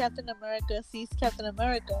when Captain America sees Captain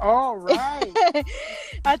America. Oh, right.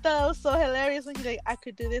 I thought it was so hilarious when he's like, I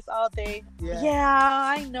could do this all day. Yeah,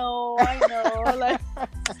 I know. Like,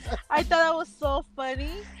 I thought that was so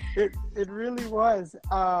funny. It really was.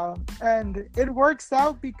 And it works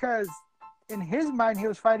out because in his mind, he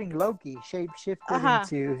was fighting Loki, shape-shifted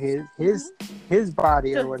into his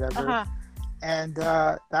body or whatever. And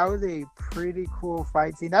that was a pretty cool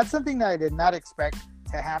fight scene. That's something that I did not expect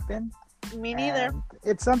to happen. Me neither. And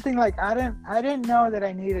it's something like I didn't know that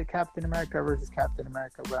I needed Captain America versus Captain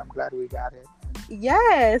America, but I'm glad we got it.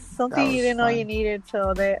 Yes, something you didn't know you needed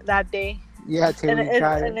till that day. Yeah, till we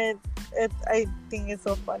got it. And I think it's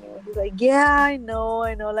so funny when he's like, yeah, I know.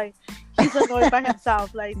 Like, he's he's annoyed by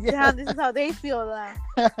himself. Like, Yeah. damn, this is how they feel now.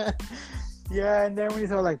 Yeah, and then when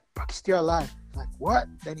he's all like, Bucky's still alive. Like, what?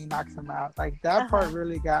 Then he knocks him out. Like, that part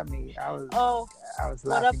really got me. I was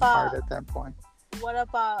laughing hard at that point. What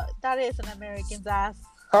about that is an American's ass?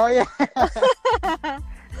 Oh, yeah.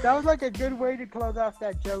 That was like a good way to close off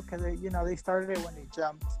that joke because, they started it when they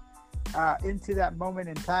jumped into that moment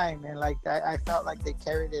in time. And, like, I felt like they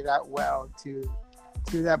carried it out well to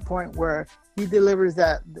that point where he delivered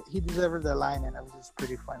the line, and it was just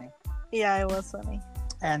pretty funny. Yeah, it was funny.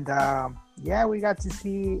 And, we got to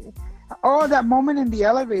see... Oh, that moment in the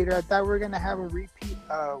elevator, I thought we were going to have a repeat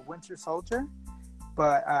of Winter Soldier.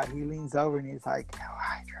 But he leans over and he's like, "Hell,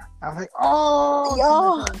 Hydra." I was like,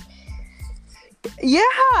 "Oh,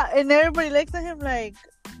 yeah!" And everybody looks at him like,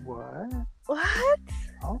 "What?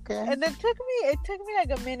 Okay." And it took me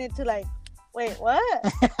like a minute to like, wait, what?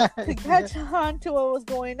 To catch on to what was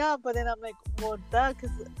going on. But then I'm like, well, duh,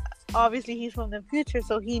 because obviously he's from the future,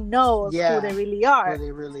 so he knows who they really are. Who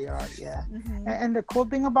they really are, yeah. Mm-hmm. And the cool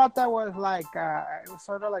thing about that was like, it was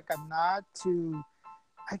sort of like a nod to.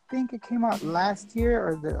 I think it came out last year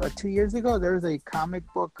or 2 years ago. There was a comic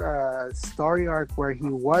book story arc where he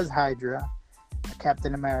was Hydra,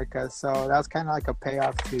 Captain America. So that was kind of like a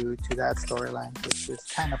payoff to that storyline, which was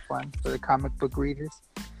kind of fun for the comic book readers.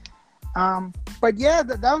 But yeah,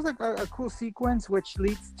 that was a cool sequence, which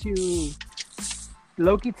leads to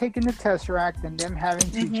Loki taking the Tesseract and them having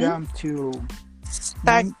to jump to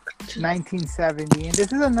 1970, and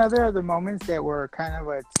this is another of the moments that were kind of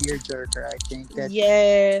a tearjerker. I think that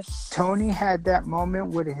Tony had that moment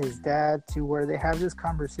with his dad to where they have this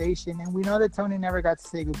conversation, and we know that Tony never got to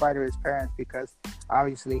say goodbye to his parents because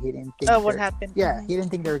obviously he didn't think what happened. Yeah, he didn't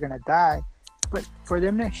think they were gonna die, but for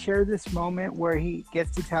them to share this moment where he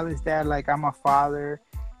gets to tell his dad like, "I'm a father,"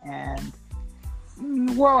 and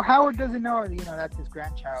well, Howard doesn't know, that's his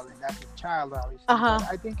grandchild and that's his child, obviously. But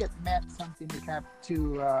I think it meant something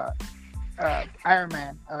to Iron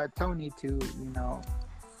Man, Tony, to,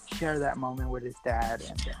 share that moment with his dad.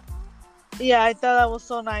 And yeah, I thought that was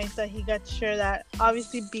so nice that he got to share that.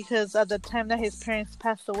 Obviously, because at the time that his parents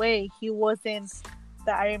passed away, he wasn't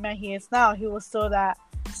the Iron Man he is now. He was still that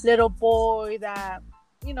little boy that,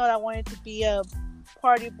 that wanted to be a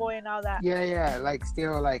party boy and all that. Yeah, like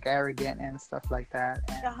still like arrogant and stuff like that.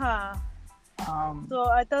 And, so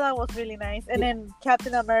I thought that was really nice. And then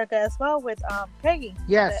Captain America as well with Peggy.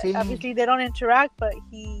 Yeah, obviously they don't interact, but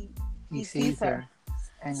he sees her.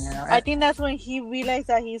 And I think that's when he realized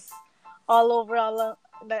that he's all over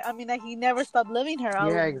that he never stopped loving her.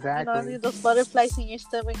 Yeah, exactly. Those butterflies in your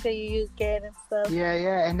stomach that you get and stuff.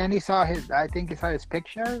 Yeah. And then he saw his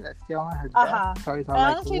picture that's still on her desk. So he's all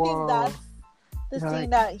like, honestly, whoa. I think that's the thing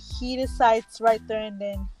that he decides right there and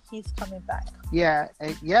then he's coming back. Yeah,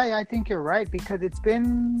 I think you're right, because it's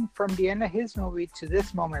been from the end of his movie to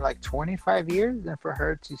this moment like 25 years, and for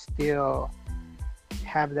her to still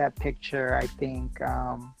have that picture, I think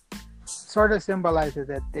sort of symbolizes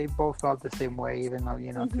that they both felt the same way, even though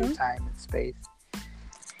through time and space.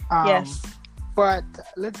 Yes. But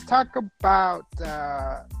let's talk about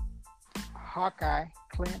Hawkeye,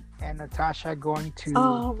 Clint and Natasha going to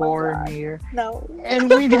Boromir. No. And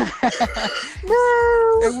we knew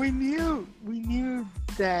no. And we knew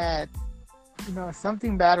that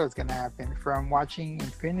something bad was gonna happen from watching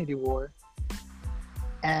Infinity War.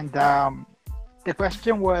 And the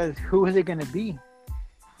question was, who is it gonna be?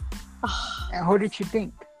 And who did you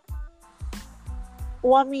think?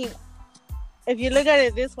 Well, I mean, if you look at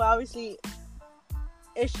it this way, obviously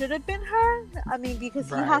it should have been her. I mean, because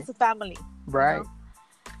he has a family. Right.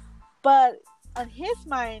 But on his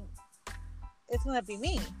mind, it's gonna be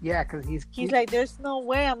me. Yeah, because he's like, there's no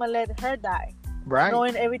way I'm gonna let her die. Right.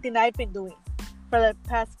 Knowing everything I've been doing for the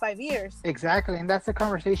past 5 years. Exactly, and that's the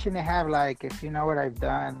conversation they have. Like, if you know what I've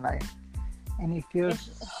done, like, and he feels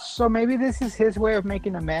so. Maybe this is his way of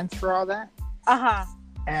making amends for all that.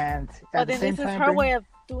 And at the same time, this is her way of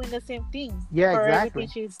doing the same thing. Yeah, for exactly.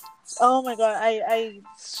 She's. Oh my god, I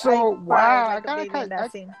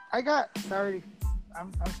got sorry.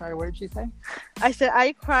 I'm sorry, what did you say? I said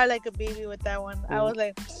I cried like a baby with that one. Ooh. I was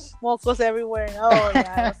like, mocos everywhere. And, oh,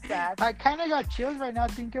 yeah, it was sad. I kind of got chills right now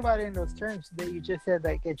thinking about it in those terms that you just said.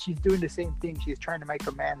 Like, and she's doing the same thing. She's trying to make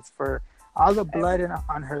amends for all the blood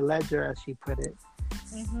on her ledger, as she put it.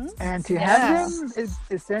 And to have them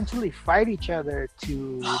essentially fight each other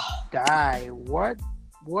to die. What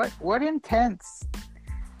intense.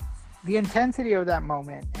 The intensity of that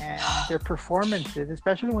moment and their performances,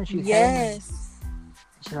 especially when she's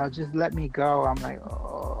just let me go. I'm like,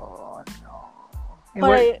 oh no. And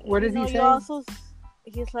but what does he say?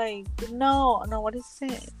 He's like, no. What is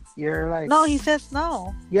it? You're like... No, he says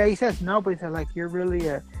no. Yeah, he says no, but he said, like, you're really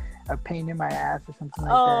a pain in my ass or something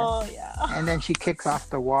like that. Oh, yeah. And then she kicks off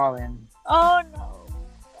the wall and... Oh, no.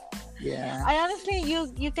 Yeah. I honestly,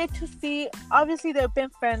 you get to see... Obviously, they've been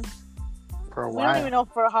friends for a while. We don't even know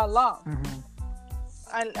for how long.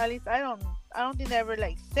 Mm-hmm. At least I don't think they ever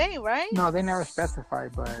like say, right? No, they never specify,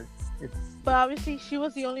 but it's... But obviously, she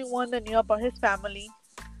was the only one that knew about his family.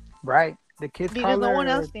 Right. The kids because call no her one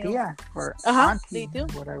else knew. Tia or Auntie. They do.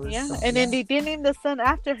 Whatever. Yeah, So, and then they did name the son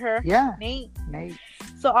after her. Yeah. Nate.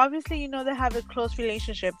 So obviously, they have a close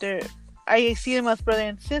relationship. I see them as brother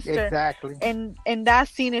and sister. Exactly. And in that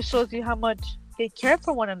scene, it shows you how much they care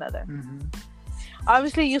for one another. Mm-hmm.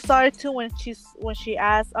 Obviously, you saw it too when she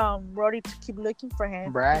asked Rhodey to keep looking for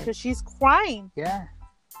him, right? Because she's crying. Yeah.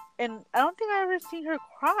 And I don't think I ever seen her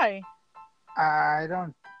cry. I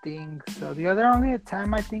don't think so. The only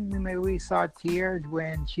time I think maybe we saw tears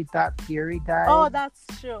when she thought Fury died. Oh, that's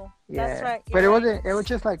true. Yeah. That's right. But it wasn't. It was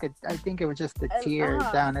just like I think it was just the tears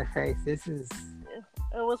down her face. This is.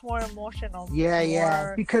 It was more emotional.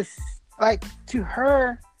 Yeah. Because like to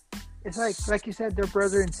her, it's like you said, they're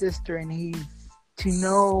brother and sister, and to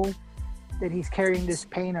know that he's carrying this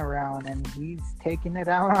pain around and he's taking it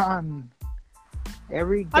out on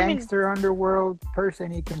every gangster underworld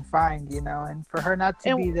person he can find, and for her not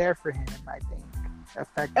to be there for him, I think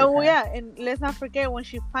affected her. Yeah, and let's not forget when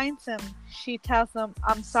she finds him, she tells him,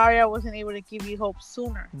 "I'm sorry I wasn't able to give you hope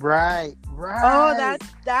sooner." Right. Oh,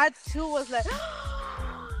 that too was like,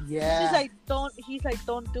 yeah. He's like,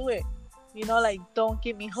 "Don't do it." Don't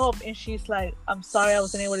give me hope. And she's like, "I'm sorry I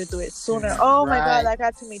wasn't able to do it sooner." Oh my God, that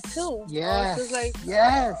got to me too. Yeah.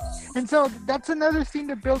 Yes. And so that's another scene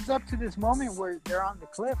that builds up to this moment where they're on the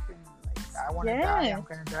cliff and like, I want to die, I'm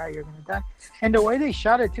going to die, you're going to die. And the way they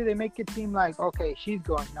shot it too, they make it seem like, okay, she's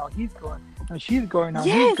going, no, he's going, no, she's going, no,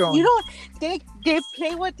 he's going. They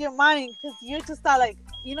play with your mind because you're just not like,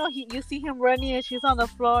 you see him running and she's on the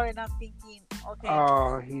floor and I'm thinking, okay.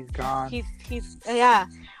 Oh, he's gone. He's yeah.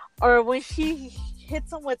 Or when she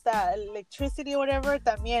hits him with the electricity or whatever,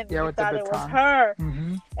 también, you thought it was her.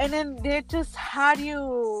 Mm-hmm. And then they're just,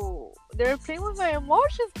 they're playing with my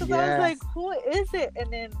emotions because I was like, who is it?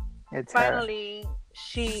 And then finally,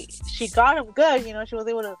 she got him good. She was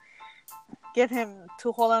able to get him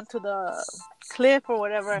to hold on to the cliff or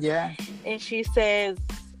whatever. Yeah. And she says,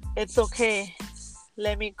 "It's okay.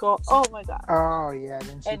 Let me go." Oh my God. Oh yeah.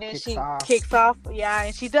 Then she kicks off. Yeah,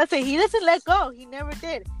 and she does it. He doesn't let go. He never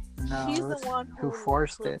did. No, she's the one who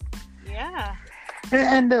forced it. Yeah.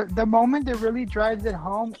 And the moment that really drives it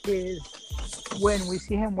home is when we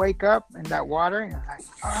see him wake up in that water and like,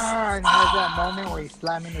 and he has that moment where he's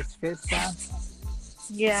slamming his fist down.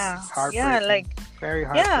 Yeah. Heartbreaking. Yeah, very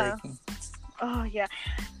heartbreaking. Yeah. Oh yeah.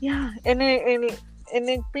 Yeah. And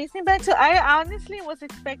it brings me back to, I honestly was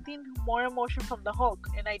expecting more emotion from the Hulk,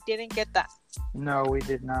 and I didn't get that. No, we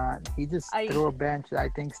did not. He just threw a bench, I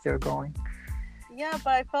think, still going. Yeah,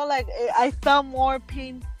 but I felt like I felt more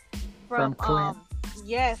pain from Clint.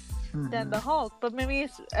 Than the Hulk. But maybe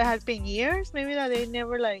it has been years. Maybe that they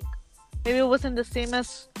never maybe it wasn't the same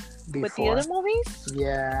as before. With the other movies.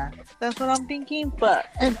 Yeah, that's what I'm thinking. But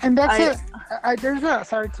and that's there's a,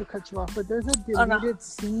 sorry to cut you off, but there's a deleted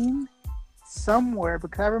scene somewhere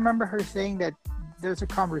because I remember her saying that there's a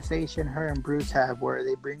conversation her and Bruce have where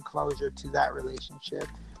they bring closure to that relationship,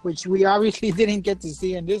 which we obviously didn't get to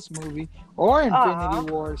see in this movie or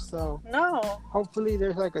Infinity War. So no, hopefully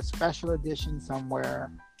there's like a special edition somewure.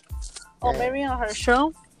 Or maybe on her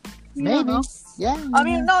show. Maybe. Yeah. I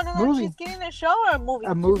mean, no. Movie. She's getting a show or a movie?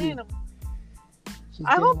 A movie.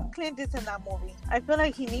 I hope Clint is in that movie. I feel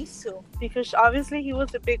like he needs to because obviously he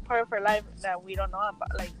was a big part of her life that we don't know about.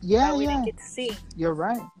 That we didn't get to see. You're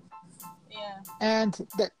right. Yeah. And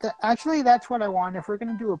actually, that's what I want. If we're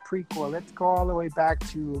going to do a prequel, let's go all the way back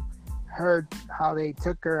to her, how they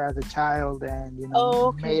took her as a child and,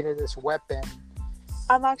 made her this weapon.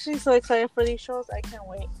 I'm actually so excited for these shows. I can't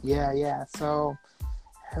wait. Yeah. So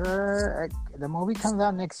the movie comes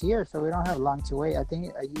out next year, so we don't have long to wait. I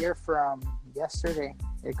think a year from yesterday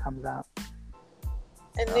it comes out.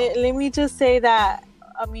 And let me just say that,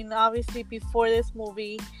 I mean, obviously before this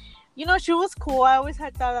movie, she was cool. I always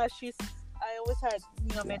had thought that I always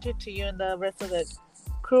had, mentioned to you and the rest of the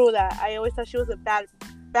crew that I always thought she was a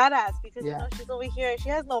badass because, she's over here. She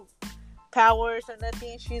has no powers or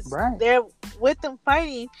nothing. She's there with them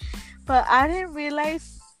fighting. But I didn't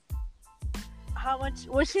realize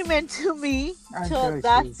what she meant to me till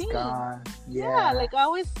that scene. Gone. Yeah, I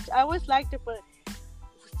always liked her, but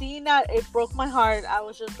seeing that, it broke my heart. I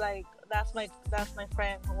was just like, that's my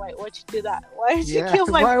friend. Why'd you do that? Why did you kill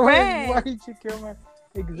my friend? Why did you kill my...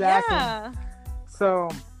 Exactly. Yeah. So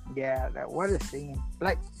Yeah, what a scene!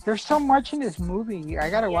 Like, there's so much in this movie. I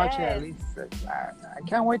gotta watch it at least. I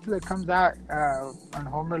can't wait till it comes out on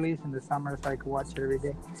home release in the summer, so I can watch it every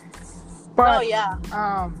day. No, But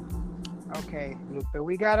yeah. Okay, Lupe,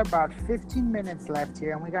 we got about 15 minutes left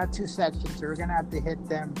here, and we got two sections, so we're gonna have to hit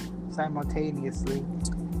them simultaneously.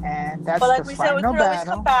 And that's But like the we said, we final could always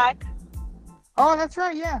come battle. back. Oh, that's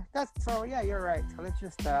right. Yeah, yeah, you're right. So let's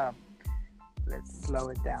just let's slow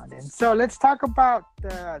it down then. So let's talk about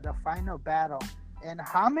the final battle and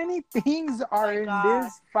how many things are in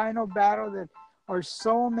this final battle that are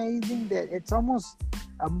so amazing that it's almost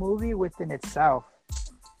a movie within itself.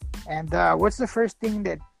 And what's the first thing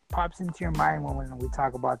that pops into your mind when we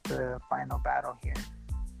talk about the final battle here?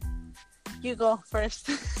 You go first.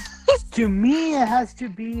 To me, it has to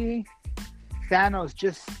be Thanos.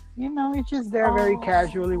 Just, he's just there very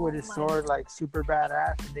casually with his sword, like super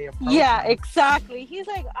badass. And they approach him. Exactly. He's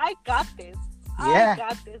like, I got this. Yeah. I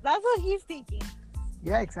got this. That's what he's thinking.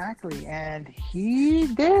 Yeah, exactly. And he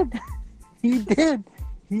did. He did.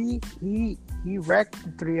 He wrecked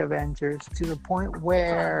the three Avengers to the point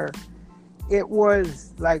where it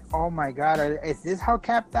was like, oh my God, is this how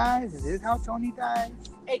Cap dies? Is this how Tony dies?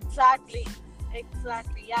 Exactly,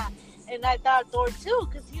 yeah. And I thought Thor too,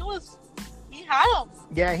 because he had him.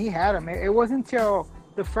 Yeah, he had him. It wasn't until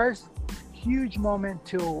the first huge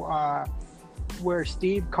moment where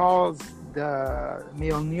Steve calls the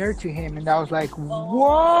Mjolnir to him, and I was like,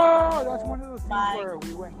 whoa! That's one of those things where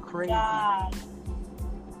we went crazy. God.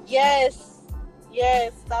 Yes,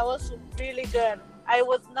 that was really good. I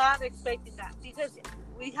was not expecting that because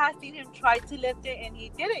we had seen him try to lift it and he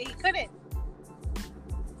didn't. He couldn't.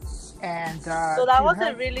 And so that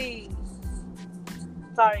wasn't really.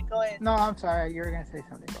 Sorry, go ahead. No, I'm sorry. You were gonna say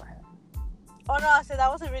something. Go ahead. Oh no, I said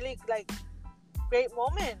that was a really great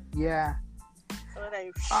moment. Yeah. So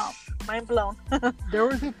mind blown. There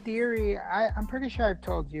was a theory. I'm pretty sure I've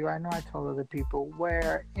told you. I know I told other people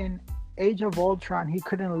where in Age of Ultron he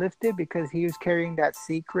couldn't lift it because he was carrying that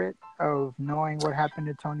secret of knowing what happened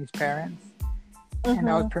to Tony's parents, and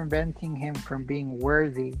that was preventing him from being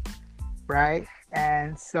worthy, right?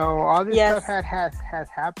 And so all this stuff has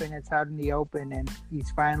happened. It's out in the open, and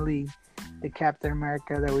he's finally the Captain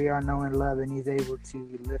America that we all know and love, and he's able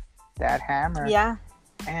to lift that hammer. Yeah.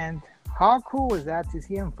 And how cool was that to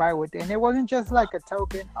see him fight with it? And it wasn't just like a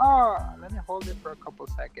token, let me hold it for a couple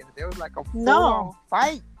seconds. It was like a full-on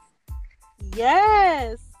fight.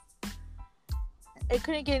 Yes. It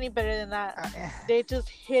couldn't get any better than that. They just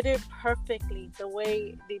hit it perfectly. The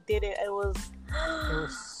way they did it, it was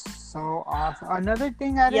so awesome. Another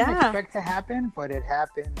thing I didn't expect to happen, but it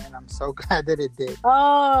happened, and I'm so glad that it did.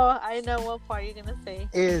 Oh, I know what part you're gonna say.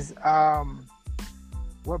 Is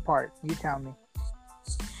what part? You tell me.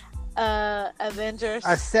 Avengers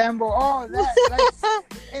assemble. Oh, that.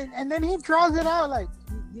 And then he draws it out like,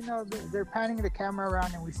 they're panning the camera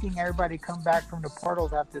around, and we're seeing everybody come back from the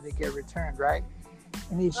portals after they get returned, right?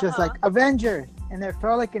 And he's just like, Avengers, and it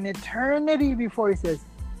felt like an eternity before he says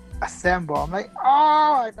assemble. I'm like,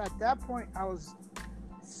 at that point I was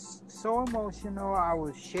so emotional. I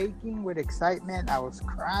was shaking with excitement. I was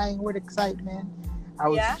crying with excitement. I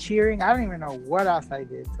was cheering. I don't even know what else I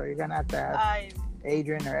did. So you're gonna have to ask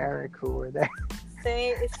Adrian or Eric who were there.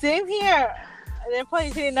 Same here. They probably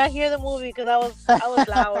did not hear the movie because I was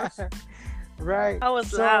loud. Right. I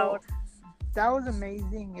was loud. That was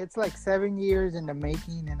amazing. It's like 7 years in the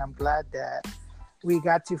making, and I'm glad that we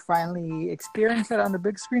got to finally experience it on the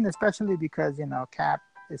big screen, especially because, Cap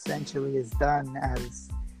essentially is done as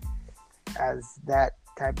that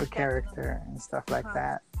type of character and stuff like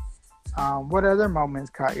that. What other moments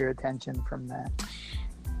caught your attention from that?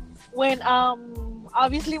 When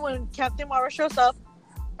obviously when Captain Marvel shows up.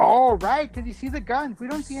 Oh, right, because you see the guns. We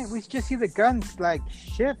don't see it. We just see the guns like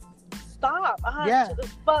shift. Stop. Yeah.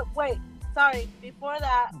 But wait, sorry. Before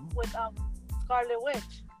that, with Scarlet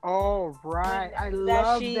Witch. Oh, right. I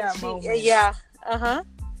love that moment. Yeah.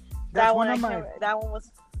 That one of my. That one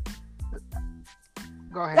was.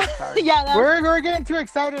 Go ahead. Sorry. We're getting too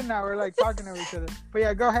excited now. We're like talking to each other. But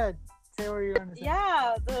yeah, go ahead. Say what you're gonna say.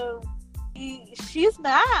 Yeah. She's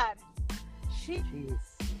mad. She's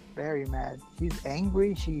very mad. She's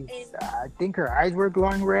angry. I think her eyes were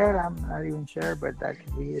glowing red. I'm not even sure, but that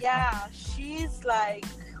could be it. Yeah, she's like,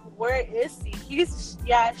 where is he?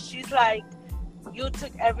 She's like, you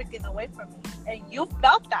took everything away from me, and you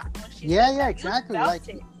felt that when she. Yeah, exactly. Like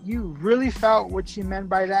you really felt what she meant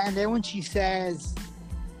by that, and then when she says,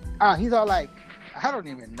 he's all like, I don't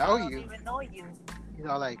even know you. He's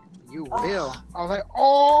all like, you will. I was like,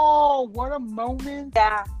 oh, what a moment.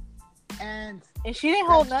 Yeah. And she didn't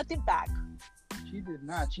hold nothing back. She did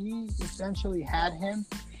not. She essentially had him.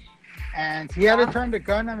 and he had to turn the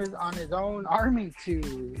gun on his own army to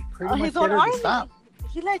pretty much his get own her to army. stop.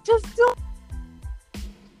 He like just do.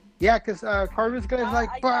 Yeah, because Carver's guy's like,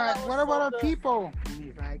 I but thought that what was about so our good. people? And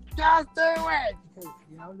he's like, just do it,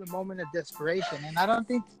 because the moment of desperation, and I don't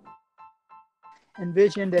think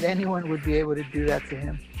envisioned that anyone would be able to do that to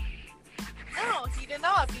him. No, he did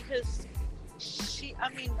not, because she. I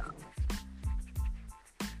mean,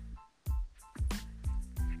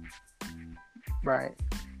 Right.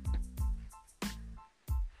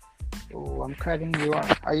 Oh, I'm cutting you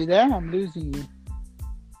off. Are you there? I'm losing you.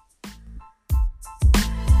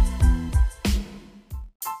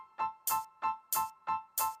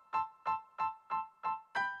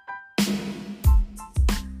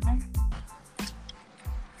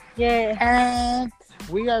 yeah. And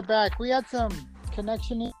we are back. We had some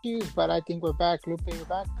connection issues, but I think we're back. Lupe, you're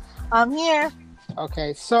back? I'm here.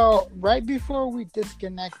 Okay, so right before we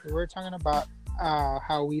disconnect, we were talking about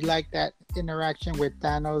how we like that interaction with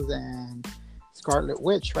Thanos and Scarlet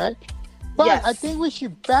Witch, right? But Yes. I think we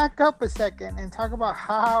should back up a second and talk about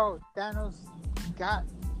how Thanos got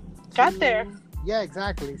there. Yeah,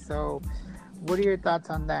 exactly. So, what are your thoughts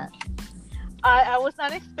on that? I was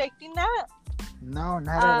not expecting that. No,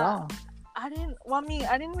 not at all. I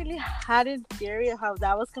didn't really had a theory of how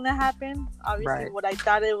that was gonna happen. Obviously, Right. what I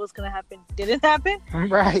thought it was gonna happen didn't happen.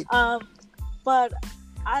 Right. But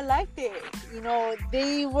I liked it.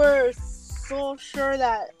 They were so sure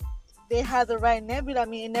that they had the right Nebula. I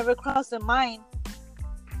mean, it never crossed their mind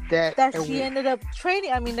that she ended up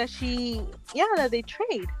trading. I mean, that they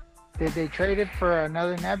trade. They traded for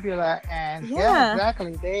another Nebula, and yeah,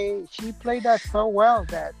 exactly. She played that so well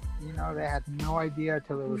that they had no idea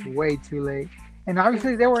until it was way too late. And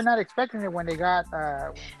obviously, they were not expecting it when they got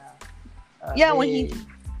when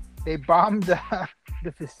they bombed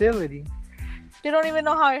the facility. They don't even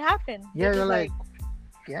know how it happened. Yeah, they're like,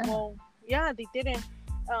 yeah. Well, yeah, they didn't.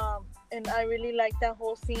 And I really liked that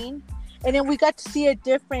whole scene. And then we got to see a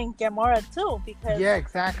different Gamora too, because yeah,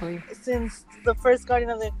 exactly. Since the first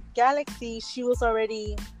Guardian of the Galaxy, she was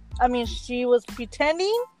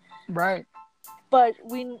pretending, right? But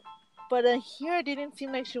here it didn't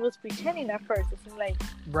seem like she was pretending at first. It seemed like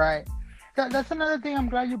right. That's another thing. I'm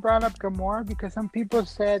glad you brought up Gamora, because some people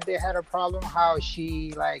said they had a problem how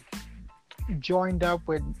she joined up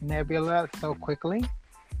with Nebula so quickly.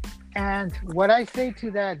 And what I say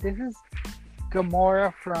to that, this is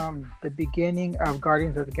Gamora from the beginning of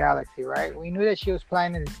Guardians of the Galaxy, right? We knew that she was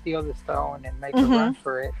planning to steal the stone and make a run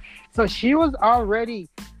for it. So she was already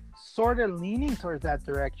sort of leaning towards that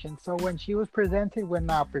direction. So when she was presented with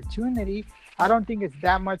an opportunity, I don't think it's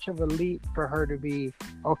that much of a leap for her to be,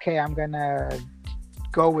 okay, I'm going to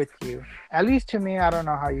go with you. At least to me, I don't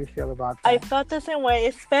know how you feel about that. I felt the same way,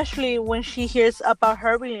 especially when she hears about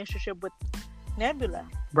her relationship with Nebula.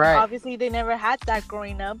 Right. Obviously, they never had that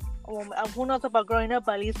growing up. Who knows about growing up?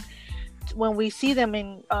 At least when we see them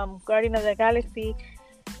in Guardian of the Galaxy,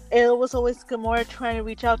 it was always Gamora trying to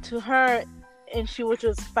reach out to her, and she was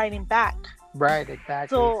just fighting back. Right,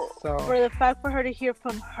 exactly. So for the fact for her to hear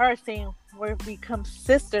from her saying we're become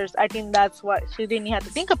sisters, I think that's what she didn't even have to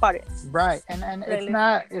think about it. Right, and really.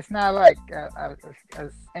 it's not like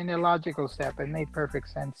an illogical step. It made perfect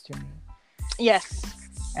sense to me. Yes.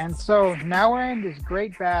 And so now we're in this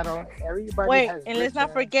great battle. Everybody has and let's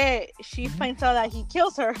not forget, she finds out that he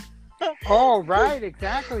kills her. Oh, right,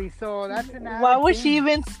 exactly. So that's an added why would thing. she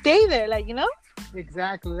even stay there?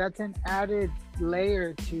 Exactly. That's an added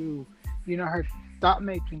layer to, her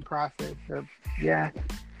thought-making process.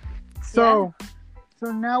 So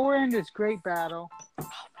now we're in this great battle.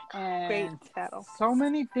 And great battle. So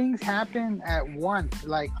many things happen at once.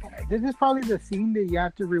 This is probably the scene that you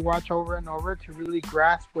have to rewatch over and over to really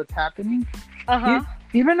grasp what's happening.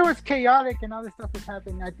 Even though it's chaotic and all this stuff is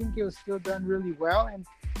happening, I think it was still done really well. And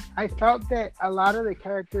I felt that a lot of the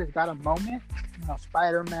characters got a moment.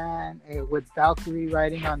 Spider-Man with Valkyrie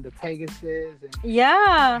riding on the Pegasus,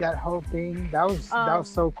 and that whole thing. That was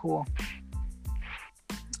so cool.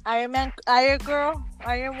 Iron Man, Iron Girl,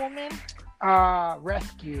 Iron Woman.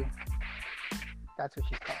 Rescue. That's what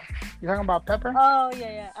she's called. You're talking about Pepper? Oh,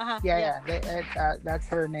 yeah. Yeah. That's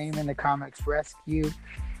her name in the comics, Rescue.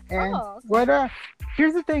 And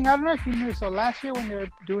here's the thing. I don't know if you knew. So last year when they were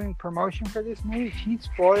doing promotion for this movie, she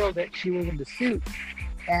spoiled that she was in the suit.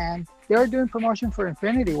 And they were doing promotion for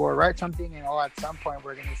Infinity War, right? Something, at some point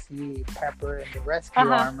we're going to see Pepper in the rescue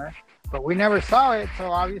armor. But we never saw it.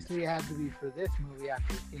 So obviously it had to be for this movie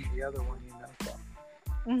after seeing the other one, So.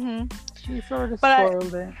 She sort of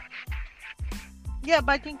spoiled it. Yeah,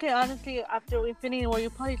 but I think honestly, after Infinity War, you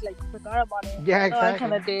probably like forgot about it. Yeah, I know I exactly.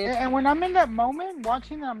 kind of did. And when I'm in that moment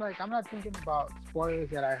watching it, I'm like, I'm not thinking about spoilers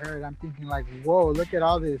that I heard. I'm thinking like, whoa, look at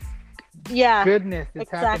all this Yeah, goodness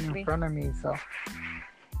that's happening in exactly. front of me. So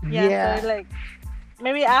Yeah, so yeah, like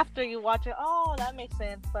maybe after you watch it, oh, that makes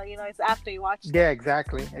sense. But it's after you watched yeah, it.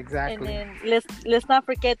 exactly, And exactly. then let's not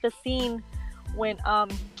forget the scene when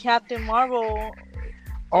Captain Marvel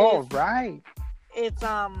Oh is right, it's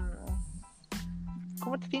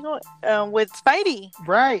 ¿cómo te digo? With Spidey.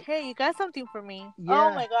 right. Hey, you got something for me? Oh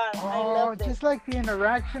Yeah. my god, I Oh, loved it. just like the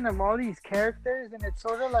interaction of all these characters, and it's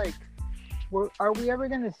sort of like, well, are we ever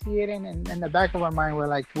going to see it in the back of our mind? We're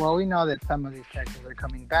like, well, we know that some of these characters are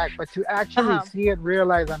coming back, but to actually Uh-huh. see it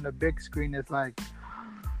realized on the big screen is like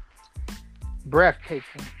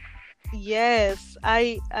breathtaking. Yes,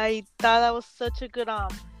 I thought that was such a good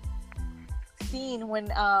scene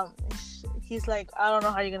when he's like, I don't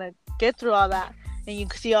know how you're gonna get through all that, and you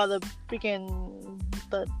see all the freaking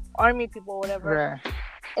the army people, whatever. Right.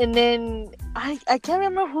 And then I can't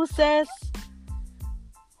remember who's the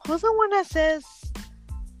one that says,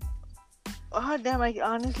 oh damn, I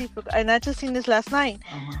honestly forgot, and I just seen this last night.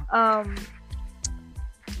 Uh-huh.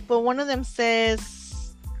 But one of them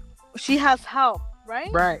says she has help,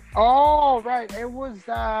 right? Right. Oh, right. It was it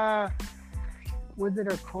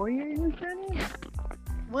Okoye who said it?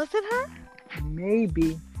 Was it her?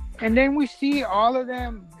 Maybe. And then we see all of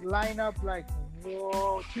them line up like,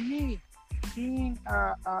 whoa. To me, seeing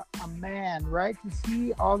a man, right? To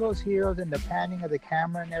see all those heroes and the panning of the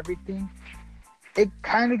camera and everything, it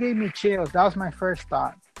kind of gave me chills. That was my first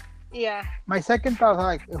thought. Yeah. My second thought was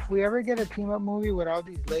like, if we ever get a team up movie with all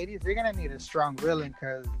these ladies, they're gonna need a strong villain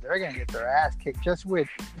because they're gonna get their ass kicked. Just with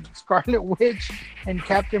Scarlet Witch and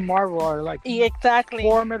Captain Marvel are like exactly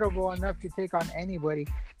formidable enough to take on anybody.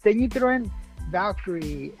 Then you throw in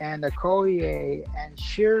Valkyrie and Okoye and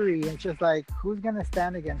Shuri, and it's just like, who's gonna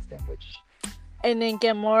stand against them? And then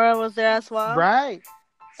Gamora was there as well. Right.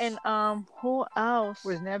 And who else?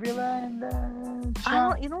 Was Nebula and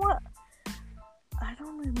you know what? I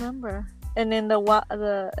don't remember. And then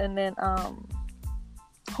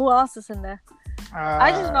who else is in there?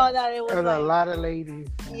 I just know that it was there was like, a lot of ladies.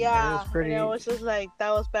 Yeah, it was pretty. And it was just like,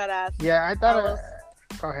 that was badass. Yeah, I thought.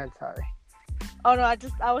 Go ahead, sorry. Oh no,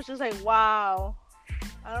 I was just like, wow.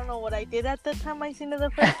 I don't know what I did at the time I seen it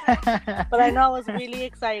the first time, but I know I was really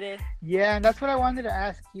excited. Yeah, and that's what I wanted to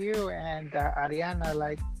ask you and Ariana,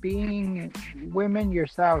 like, being women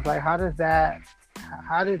yourselves, like, how did that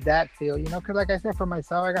feel? Because like I said, for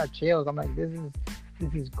myself, I got chills. I'm like, this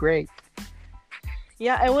is great.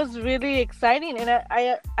 Yeah, it was really exciting, and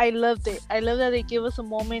I loved it. I love that they gave us a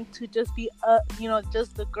moment to just be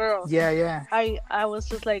just the girls. Yeah. I was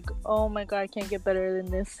just like, oh my god, I can't get better than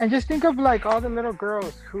this. And just think of like all the little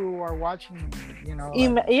girls who are watching, like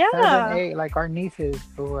 7, 8, like our nieces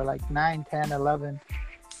who are like 9, 10, 11,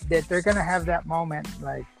 that they're gonna have that moment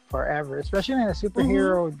like forever, especially in a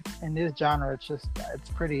superhero in this genre. It's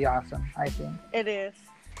pretty awesome, I think. It is.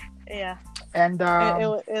 Yeah. And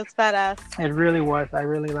it's badass. It really was. I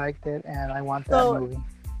really liked it, and I want that movie.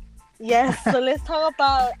 Yes. So let's talk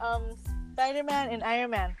about Spider-Man and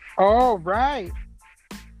Iron Man. Oh right.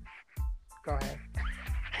 Go ahead.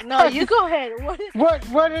 No, you go ahead.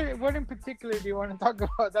 What in particular do you want to talk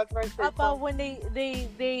about? That's why I said about when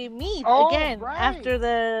they meet again after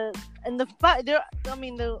the fight.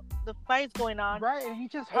 The fight's going on. Right, and he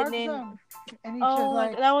just hugs them. And he's just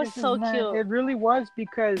like, that was so cute. It really was,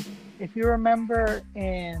 because if you remember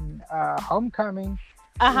in Homecoming,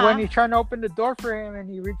 when he's trying to open the door for him and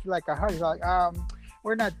he reaches like a hug, he's like,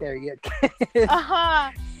 we're not there yet.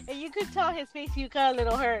 And you could tell his face, you got a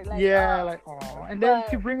little hurt. Like, oh. And then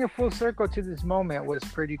to bring it full circle to this moment was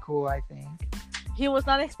pretty cool, I think. He was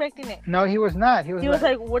not expecting it. No, he was not. He was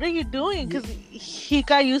like, what are you doing? Because he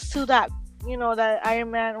got used to that, that Iron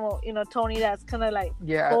Man, Tony, that's kind of like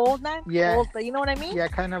cold now. Yeah. Cold, but you know what I mean? Yeah,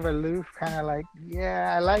 kind of aloof, kind of like,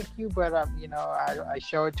 I like you, but, I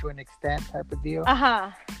show it to an extent type of deal.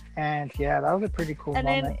 And that was a pretty cool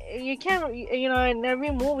moment. And then you can't, in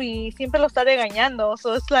every movie, siempre lo está regañando.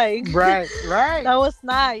 So it's like... Right. That was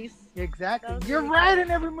nice. Exactly. You're really right.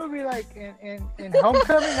 In every movie, like in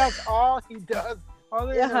Homecoming, that's all he does. All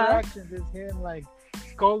the interactions is him, like,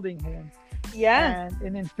 scolding him. Yeah. And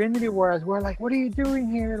in Infinity Wars, we're like, what are you doing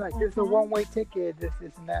here? Like, this is a one-way ticket, this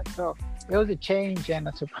and that. So it was a change and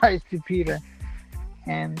a surprise to Peter.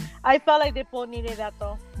 And I felt like they both needed that,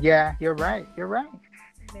 though. Yeah, you're right.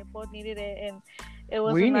 They both needed it, and it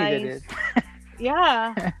was we nice. Needed it.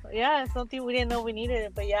 Yeah, something we didn't know we needed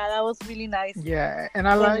it, but that was really nice. Yeah, and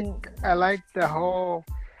I like the whole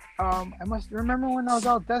I must remember when I was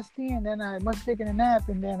all dusty, and then I must have taken a nap,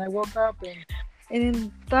 and then I woke up and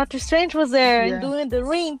then Doctor Strange was there and doing the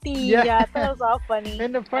ring thing. Yeah, I thought it was all funny.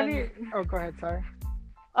 And the funny, oh, go ahead, sorry.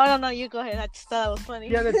 Oh no, you go ahead. I just thought it was funny.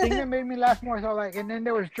 Yeah, the thing that made me laugh more is all like, and then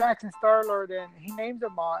there was Drax and Star Lord, and he names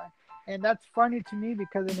them all, and that's funny to me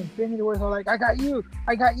because in Infinity War, they're like, I got you.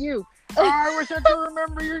 Oh, I wish I could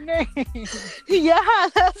remember your name. Yeah,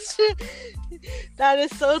 that's true. That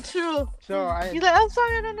is so true. So he's like, I'm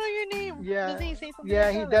sorry, I don't know your name. Yeah. Doesn't he say something? Yeah,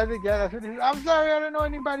 like he that? does it. Yeah, that's what he says. I'm sorry, I don't know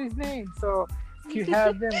anybody's name. So to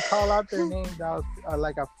have them call out their names, that was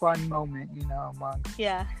like a fun moment, amongst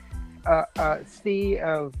a sea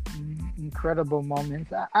of incredible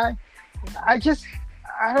moments. I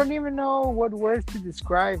don't even know what words to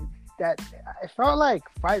describe that. It felt like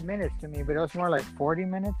 5 minutes to me, but it was more like 40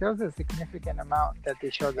 minutes. It was a significant amount that they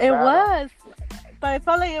showed. It was, but it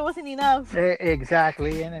felt like it wasn't enough.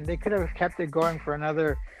 Exactly, and they could have kept it going for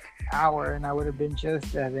another hour, and I would have been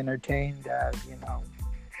just as entertained as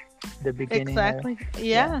the beginning. Exactly.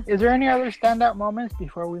 Yeah. Is there any other standout moments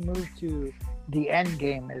before we move to the end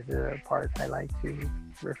game? Is the part I like to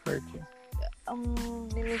refer to.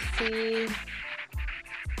 Let me see.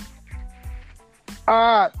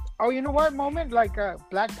 You know what moment? Like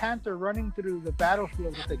Black Panther running through the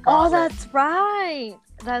battlefield with the gauntlet. Oh, that's right.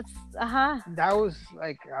 That's That was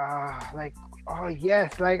like oh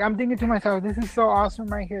yes. Like I'm thinking to myself, this is so awesome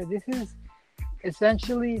right here. This is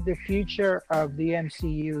essentially the future of the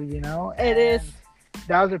MCU. It is.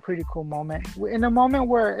 That was a pretty cool moment. In a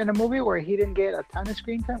movie where he didn't get a ton of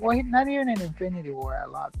screen time. Well, not even in Infinity War a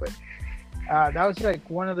lot, but that was like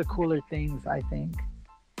one of the cooler things, I think.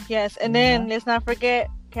 Yes, and then let's not forget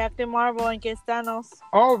Captain Marvel against Thanos.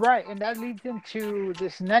 Oh, right, and that leads into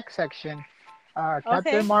this next section.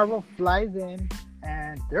 Captain Marvel flies in,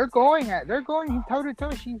 and they're going toe to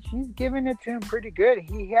toe. She's giving it to him pretty good.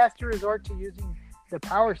 He has to resort to using the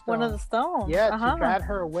Power Stone. One of the stones. Yeah, to bat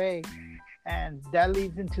her away. And that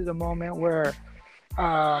leads into the moment where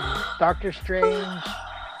Doctor Strange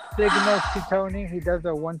signals to Tony. He does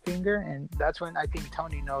a one finger, and that's when I think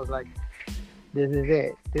Tony knows, like, this is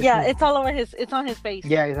it. It's all over it's on his face.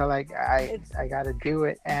 Yeah, he's all like, I gotta do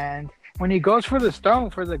it. And when he goes for the stone,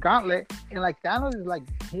 for the gauntlet, and like Thanos is like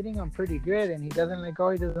hitting him pretty good, and he doesn't let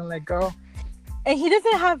go. And he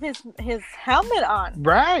doesn't have his helmet on.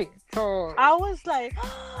 Right. So I was like,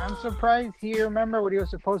 I'm surprised he remembered what he was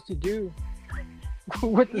supposed to do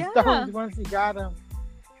with the stones once he got him.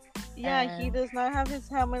 Yeah, and he does not have his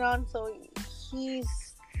helmet on, so he's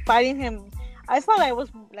fighting him. I felt like it was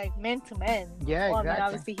like man to man. Yeah, exactly. I mean,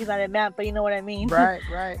 obviously he's not a man, but you know what I mean. Right.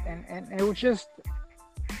 And it was just,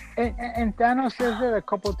 and Thanos says it a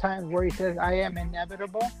couple times where he says, "I am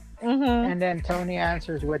inevitable," and then Tony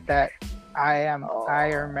answers with that, "I am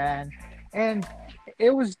Iron Man," and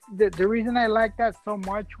it was the reason I liked that so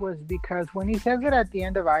much was because when he says it at the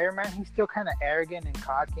end of Iron Man, he's still kind of arrogant and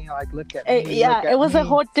cocky, like, look at me. Yeah, it was a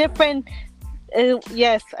whole different.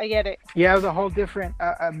 Yes, I get it. Yeah, it was a whole different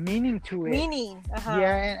meaning to it.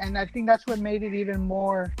 Yeah, and I think that's what made it even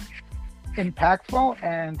more impactful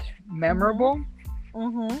and memorable.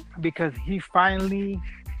 Because he finally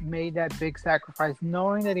made that big sacrifice,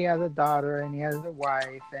 knowing that he has a daughter and he has a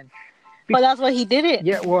wife, and but that's why he did it.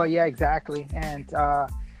 Yeah, well, yeah, exactly. And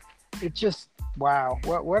it just, wow,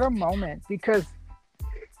 what a moment. Because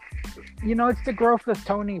it's the growth of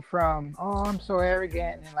Tony from, I'm so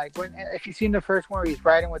arrogant, and like if you've seen the first one where he's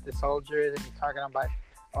riding with the soldiers and he's talking about,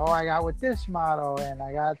 I got with this model and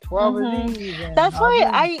I got 12 of these. And that's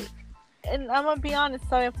why and I'm gonna be honest,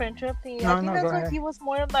 sorry for interrupting you. I think that's why he was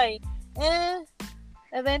more like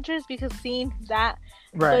Avengers, because seeing that,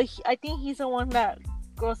 right? So I think he's the one that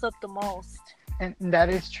grows up the most, and that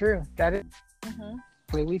is true. That is.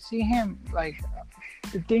 We see him like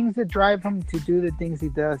the things that drive him to do the things he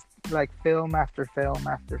does, like film after film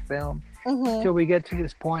after film, till we get to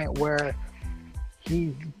this point where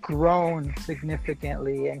he's grown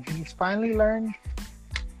significantly and he's finally learned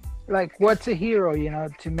like what's a hero,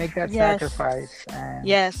 to make that sacrifice. And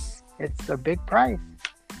it's a big price.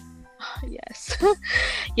 Yes.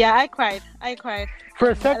 Yeah, I cried for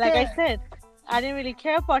a second. Like I said, I didn't really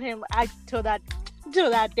care about him till that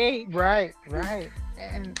day. Right.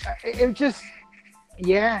 And it just,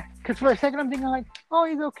 because for a second I'm thinking like,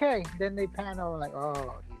 he's okay. Then they pan over like,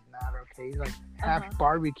 he's not okay. He's like half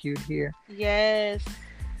barbecued here. Yes.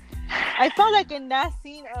 I felt like in that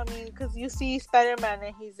scene, I mean, because you see Spider-Man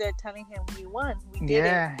and he's there telling him we won. We did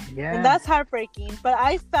it. Yeah. And that's heartbreaking. But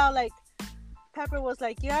I felt like Pepper was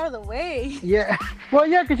like, get out of the way. Yeah. Well,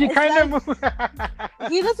 yeah, because he kind of moved.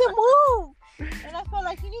 He doesn't move. And I felt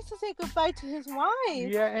like he needs to say goodbye to his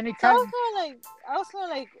wife. Yeah, and he So kind I was kind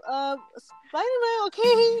of like, Spider-Man,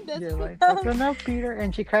 okay, yeah, like enough. that's enough, Peter.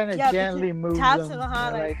 And she kind of Yeah, but gently moves taps him. him, Yeah,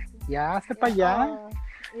 like, ya, se pa yeah, allá.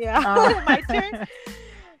 yeah, my turn.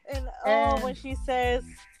 And when And she says,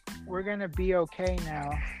 we're gonna be okay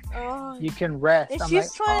now. oh, You can rest. and I'm she's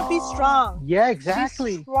like, trying to be oh, strong. yeah, She's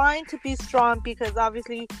exactly. trying to be strong because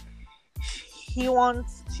obviously she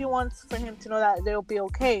wants for him to know that they'll be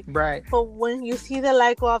okay. Right. But when you see the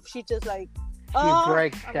light go off, she just like, She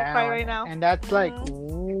breaks I'm down, gonna cry right now. and that's like,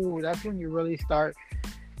 ooh, that's when you really start.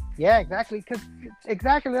 Yeah, exactly. Because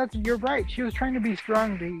exactly, you're right. She was trying to be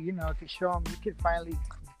strong to show him you can finally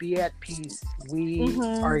be at peace. We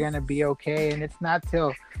are gonna be okay, and it's not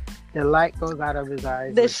till the light goes out of his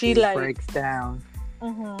eyes that she breaks down.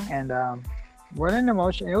 And what an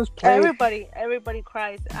emotion! It was played. Everybody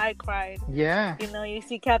cries. I cried. Yeah. You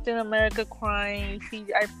see Captain America crying. You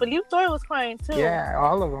see, I believe Thor was crying too. Yeah,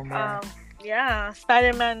 all of them were. Yeah,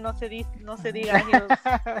 Spider-Man, no se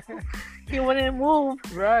diga. He wouldn't move.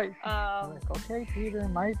 Right. Like, okay, Peter,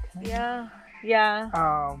 my turn. Yeah.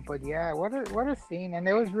 But yeah, what a scene, and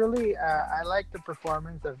it was really I liked the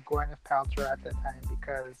performance of Gwyneth Paltrow at the time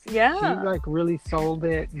because she like really sold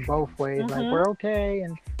it in both ways. Like we're okay,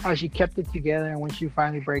 and how she kept it together, and when she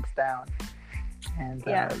finally breaks down. And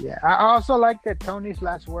I also like that Tony's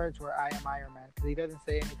last words were "I am Iron Man" because he doesn't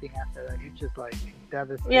say anything after that. He's just like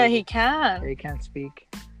devastated. Yeah, he can. He can't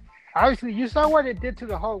speak. Obviously, you saw what it did to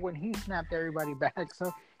the Hulk when he snapped everybody back.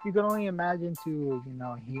 So you can only imagine to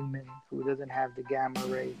a human who doesn't have the gamma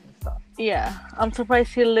rays and stuff. Yeah, I'm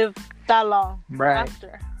surprised he lived that long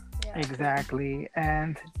after. Yeah. Exactly,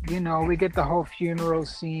 and we get the whole funeral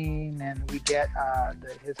scene, and we get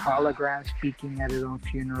his hologram speaking at his own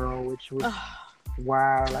funeral, which was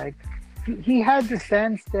wow. Like he had the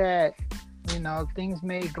sense that things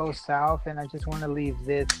may go south, and I just want to leave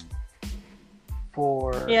this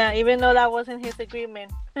for even though that wasn't his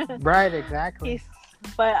agreement. Right, exactly.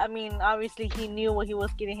 But I mean, obviously he knew what he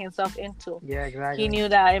was getting himself into. Yeah, exactly. He knew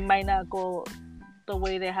that it might not go the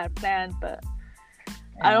way they had planned, but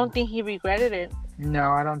I don't think he regretted it.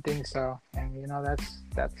 No, I don't think so. And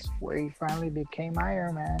that's where he finally became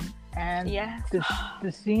Iron Man. And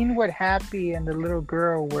the scene with Happy and the little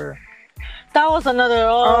girl where that was another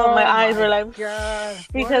my eyes were like, God,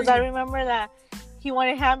 because I remember that he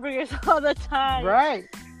wanted hamburgers all the time. Right.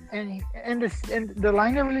 And the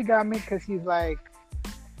line that really got me, because he's like,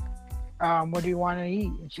 what do you want to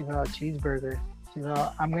eat? And she's like, cheeseburger. She's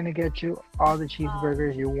like, I'm going to get you all the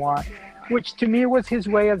cheeseburgers you want. Which to me was his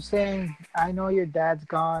way of saying, I know your dad's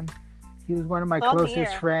gone. He was one of my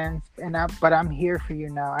closest friends, but I'm here for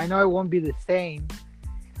you now. I know it won't be the same,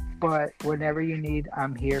 but whenever you need,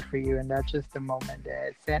 I'm here for you. And that's just the moment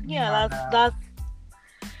that sent me on that's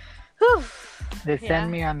they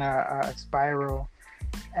sent me on a spiral.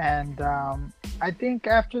 And I think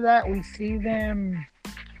after that we see them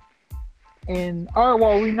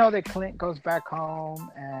we know that Clint goes back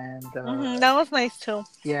home, and that was nice too.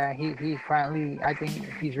 Yeah, he finally, I think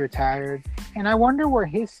he's retired, and I wonder where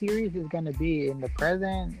his series is going to be, in the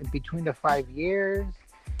present, between the 5 years,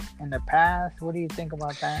 in the past. What do you think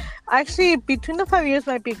about that? Actually, between the 5 years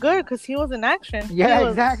might be good because he was in action. Yeah,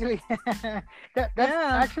 exactly.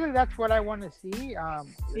 Actually, that's what I want to see.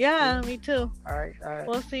 Yeah, me too. All right,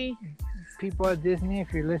 we'll see. People at Disney,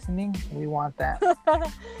 if you're listening, we want that.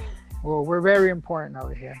 Well, we're very important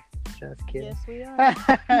over here. Just kidding. Yes, we are.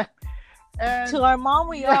 And to our mom,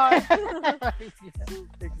 we are. Yeah,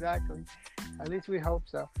 exactly. At least we hope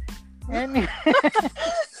so. And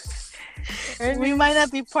we might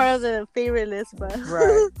not be part of the favorite list, but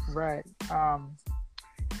right.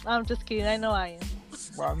 I'm just kidding. I know I am.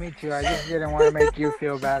 Well, me too. I just didn't want to make you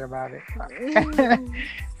feel bad about it.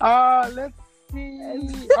 Let's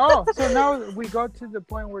see. So now we go to the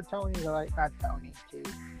point where Tony's like, not Tony,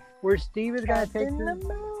 geez. Where Steve is gonna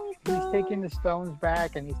he's taking the stones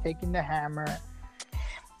back, and he's taking the hammer.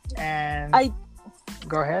 And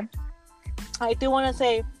go ahead. I do want to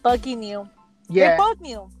say Bucky knew. Yeah, they both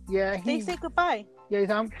knew. Yeah, they say goodbye.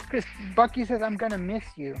 Yeah, because Bucky says, "I'm gonna miss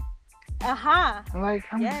you." I'm like,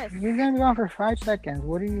 yes. You're gonna be gone for 5 seconds.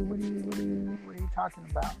 What are you talking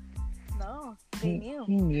about? No, they knew.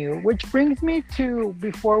 He knew. Which brings me to,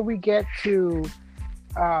 before we get to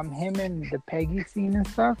him and the Peggy scene and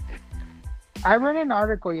stuff, I read an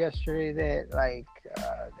article yesterday that they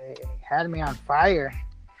had me on fire,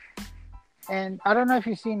 and I don't know if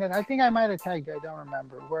you've seen it. I think I might have tagged you, I don't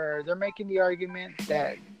remember, where they're making the argument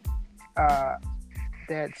that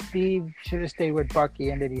that Steve should have stayed with Bucky,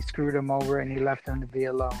 and that he screwed him over and he left him to be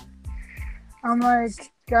alone. I'm like,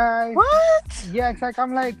 guys, what? Yeah, exactly.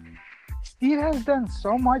 I'm like, Steve has done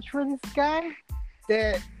so much for this guy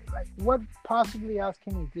that, like, what possibly else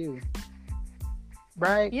can he do?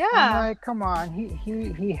 Right? I'm Yeah. like, come on.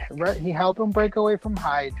 He helped him break away from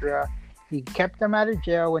Hydra. He kept him out of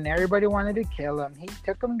jail when everybody wanted to kill him. He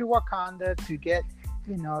took him to Wakanda to get,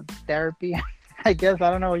 therapy. I guess I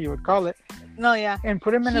don't know what you would call it. No, yeah. And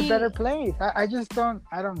put him in a better place. I just don't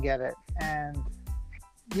get it. And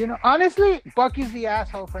honestly, Bucky's the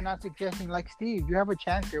asshole for not suggesting, like, Steve, you have a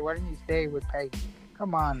chance here. Why don't you stay with Peggy?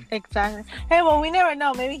 Come on. Exactly. Hey, well, we never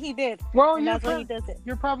know. Maybe he did. Well, that's why he does it.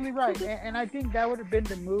 You're probably right. And I think that would have been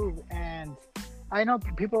the move. And I know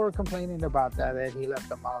people were complaining about that he left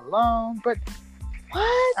them all alone. But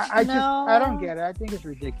what? I don't get it. I think it's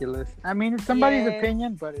ridiculous. I mean, it's somebody's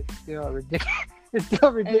opinion, but it's still ridiculous. It's still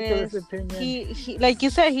a ridiculous opinion. He, like you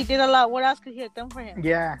said, he did a lot. What else could he have done for him?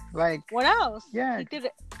 Yeah, like... What else? Yeah. He did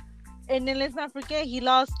it. And then let's not forget, he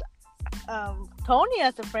lost Tony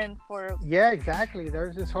as a friend for... Yeah, exactly.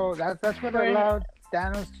 There's this whole... That's what allowed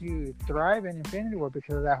Thanos to thrive in Infinity War,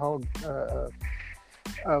 because of that whole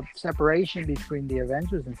separation between the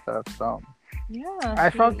Avengers and stuff. So... Yeah. I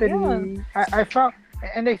felt that I felt...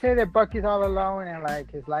 And they say that Bucky's all alone and,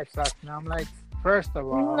 like, his life sucks. And I'm like... First of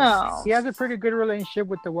all, no. He has a pretty good relationship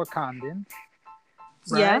with the Wakandans,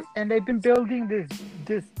 right? Yeah, and they've been building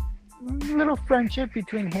this little friendship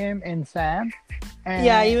between him and Sam.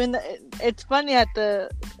 And even it's funny at the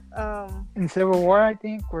in Civil War, I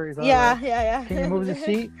think, where he's all yeah. Can you move the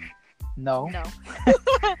seat? No. But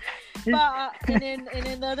and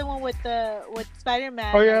then the other one with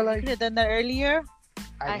Spider-Man. Oh yeah, like you could have done that earlier.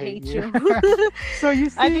 I hate you. So you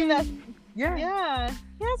see, I think that's... Yeah.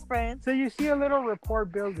 He has friends. So you see a little rapport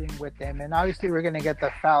building with them, and obviously we're gonna get the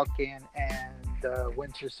Falcon and the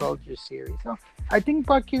Winter Soldier series. So I think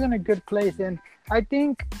Bucky's in a good place, and I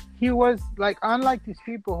think he was, like, unlike these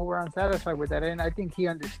people who were unsatisfied with that, and I think he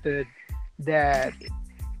understood that.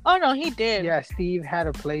 Oh no, he did. Yeah, Steve had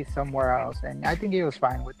a place somewhere else, and I think he was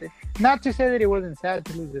fine with it. Not to say that he wasn't sad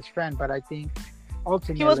to lose his friend, but I think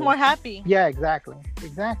ultimately he was more happy. Yeah, exactly.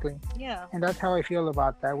 Yeah. And that's how I feel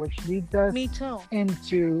about that, which leads us Me too.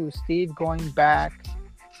 into Steve going back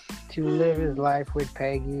to live his life with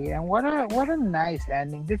Peggy. And what a nice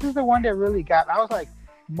ending. This is the one that really got... I was like,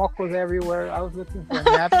 muck was everywhere. I was looking for a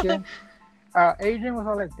napkin. Adrian was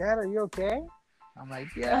all like, Dad, are you okay? I'm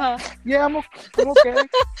like, yeah. Yeah, I'm okay.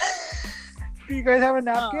 Do you guys have a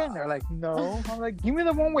napkin? They're like, no. I'm like, give me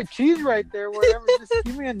the one with cheese right there, whatever. Just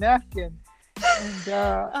give me a napkin.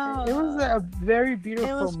 And it was a very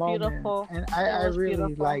beautiful moment. Beautiful. And I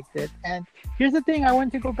really liked it. And here's the thing, I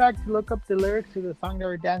went to go back to look up the lyrics to the song they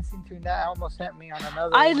were dancing to, and that almost sent me on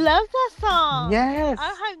another I one. love that song. Yes.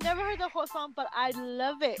 I have never heard the whole song, but I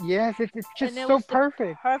love it. Yes, it's just so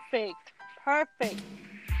perfect. Perfect.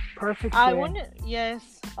 I wonder.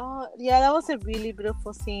 Yes. Oh, yeah, that was a really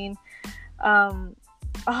beautiful scene.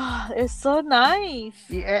 It's so nice.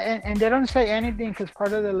 Yeah, and they don't say anything, because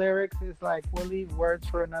part of the lyrics is like, we'll leave words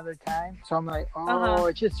for another time. So I'm like,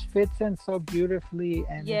 it just fits in so beautifully,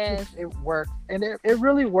 and it works. And it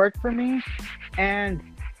really worked for me. And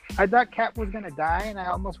I thought Cap was gonna die, and I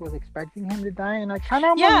almost was expecting him to die, and I kind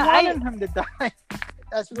of wanted him to die.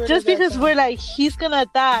 Just because we're like, he's gonna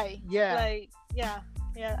die. Yeah. Like, yeah,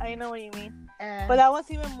 I know what you mean. But that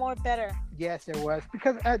was even more better. Yes, it was.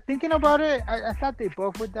 Because thinking about it, I thought they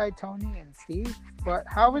both would die, Tony and Steve. But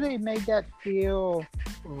how would they make that feel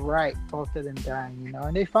right, both of them dying,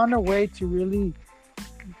 And they found a way to really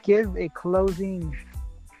give a closing,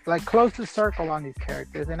 like, close the circle on these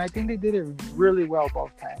characters. And I think they did it really well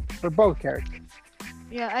both times, for both characters.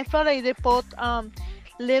 Yeah, I felt like they both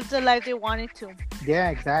lived the life they wanted to.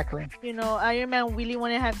 Yeah, exactly. Iron Man really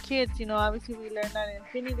wanted to have kids. Obviously we learned that in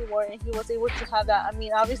Infinity War, and he was able to have that. I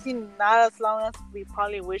mean, obviously not as long as we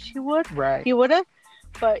probably wish he would. Right. He would have,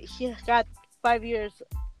 but he got 4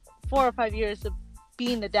 or 5 years of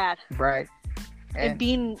being the dad. Right. And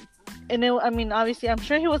being, I mean, obviously, I'm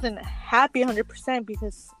sure he wasn't happy 100%,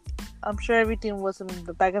 because I'm sure everything was in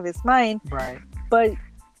the back of his mind. Right. But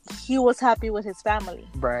he was happy with his family.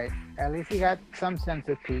 Right. At least he got some sense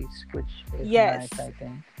of peace, which is nice, I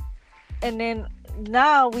think. And then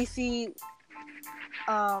now we see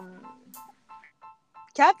Captain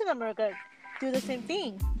America do the same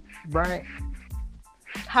thing. Right.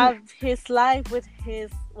 Have his life with the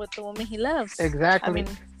woman he loves. Exactly. I mean,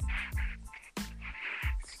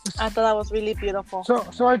 I thought that was really beautiful.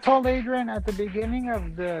 So I told Adrian at the beginning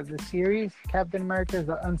of the series, Captain America is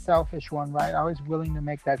the unselfish one, right? Always willing to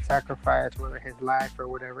make that sacrifice, whether his life or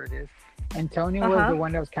whatever it is. And Tony was the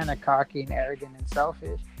one that was kind of cocky and arrogant and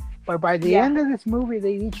selfish. But by the end of this movie,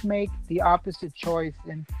 they each make the opposite choice.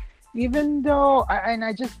 And even though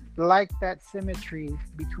I just like that symmetry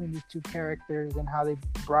between these two characters and how they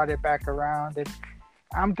brought it back around. And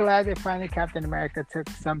I'm glad that finally Captain America took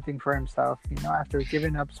something for himself, after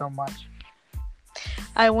giving up so much.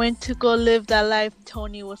 I went to go live that life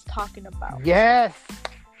Tony was talking about. Yes.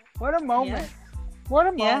 What a moment. Yeah. What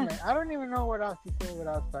a moment. Yeah. I don't even know what else to say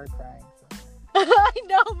without start crying. So. I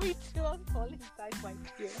know, me too. I'm totally inside my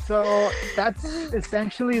tears. So that's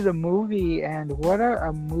essentially the movie, and what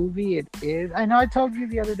a movie it is. I know I told you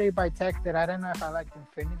the other day by text that I don't know if I liked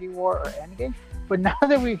Infinity War or Endgame, but now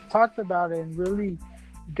that we've talked about it and really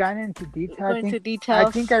gotten into detail,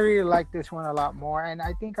 I think I really like this one a lot more, and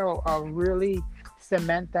I think I'll really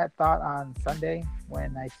cement that thought on Sunday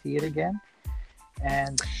when I see it again.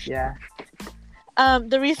 And yeah.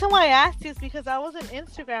 The reason why I asked you is because I was on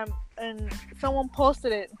Instagram and someone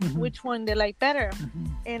posted it, which one they like better,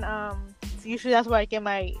 and so usually that's where I get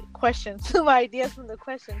my questions, my ideas from the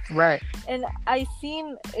questions. Right. And I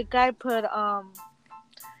seen a guy put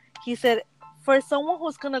he said, for someone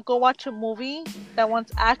who's gonna go watch a movie that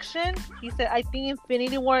wants action, he said, I think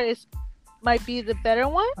Infinity War might be the better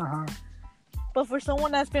one. But for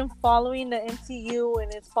someone that's been following the MCU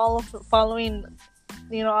and is following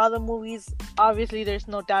all the movies, obviously there's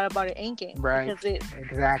no doubt about it, Endgame. Right. Because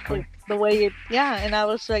exactly. The way and I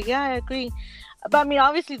was like, yeah, I agree. But I mean,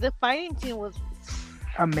 obviously the fighting scene was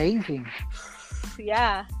amazing.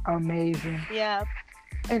 Yeah. Amazing. Yeah.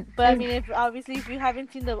 But I mean, if you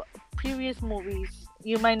haven't seen the previous movies,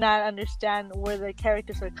 you might not understand where the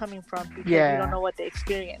characters are coming from because you don't know what they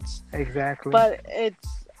experience. Exactly. But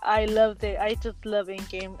I loved it. I just love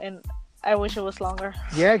Endgame, and I wish it was longer.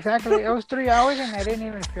 Yeah, exactly. It was 3 hours, and I didn't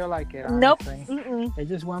even feel like it. Honestly. Nope. It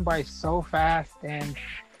just went by so fast, and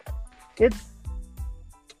it's.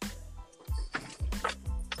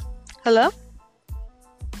 Hello,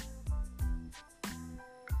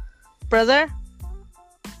 brother.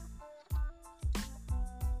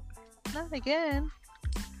 Not again.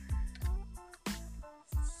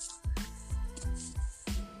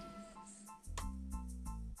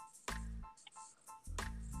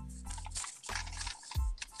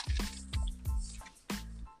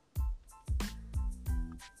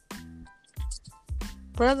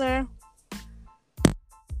 Brother.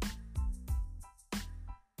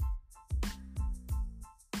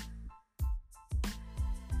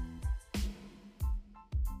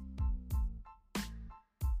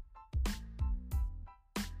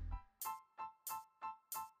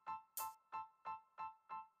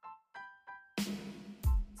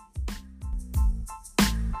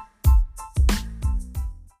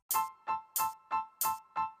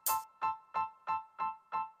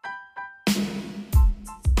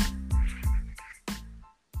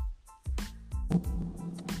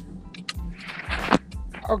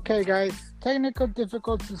 Okay, guys, technical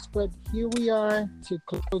difficulties, but here we are to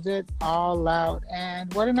close it all out.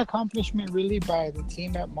 And what an accomplishment, really, by the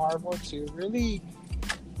team at Marvel to really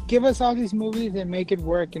give us all these movies and make it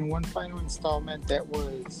work in one final installment that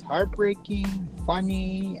was heartbreaking,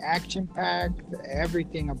 funny, action-packed,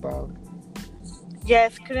 everything above.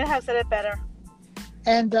 Yes, couldn't have said it better.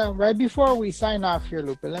 And right before we sign off here,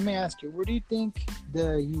 Lupe, let me ask you, where do you think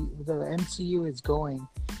the MCU is going?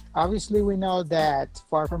 Obviously, we know that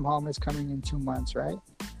Far From Home is coming in 2 months, right?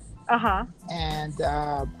 Uh-huh. And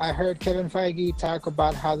I heard Kevin Feige talk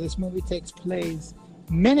about how this movie takes place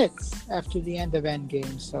minutes after the end of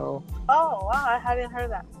Endgame. So. Oh, wow, I hadn't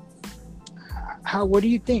heard that. What do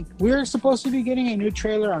you think? We're supposed to be getting a new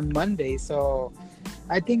trailer on Monday, so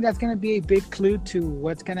I think that's going to be a big clue to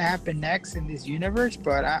what's going to happen next in this universe,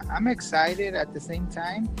 but I'm excited at the same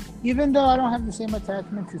time. Even though I don't have the same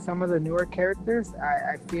attachment to some of the newer characters,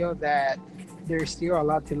 I feel that there's still a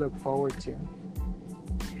lot to look forward to.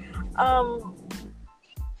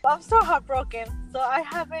 I'm so heartbroken, so I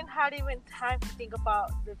haven't had even time to think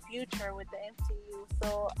about the future with the MCU,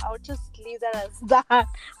 so I'll just leave that as that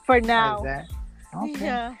for now. As that? Okay.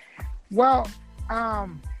 Yeah. Well,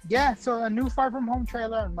 yeah, so a new Far From Home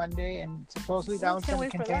trailer on Monday, and supposedly that one's going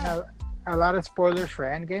to contain a lot of spoilers for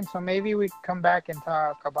Endgame, so maybe we come back and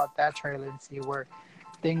talk about that trailer and see where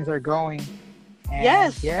things are going. And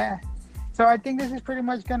yes. Yeah. So I think this is pretty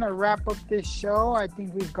much going to wrap up this show. I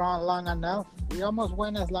think we've gone long enough. We almost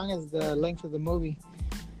went as long as the length of the movie.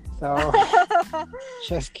 So,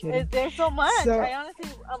 just kidding. There's so much. I honestly,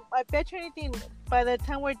 I bet you anything, by the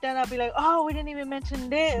time we're done, I'll be like, oh, we didn't even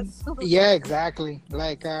mention this. Yeah, exactly.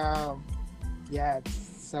 Like, yeah.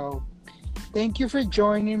 So, thank you for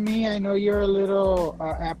joining me. I know you're a little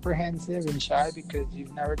apprehensive and shy because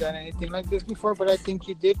you've never done anything like this before, but I think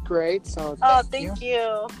you did great. So, thank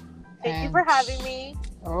you. Thank you for having me.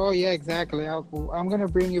 Oh yeah, exactly. I'm gonna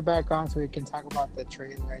bring you back on so we can talk about the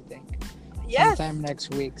trailer. I think Yes, sometime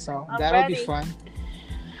next week. So I'm that'll be ready. fun.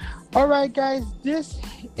 All right, guys.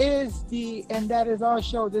 And that is our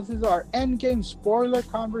show. This is our endgame spoiler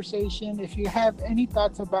conversation. If you have any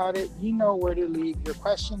thoughts about it, you know where to leave your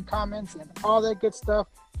question, comments, and all that good stuff.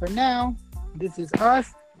 For now, this is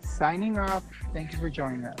us signing off. Thank you for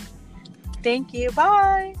joining us. Thank you.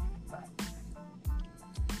 Bye.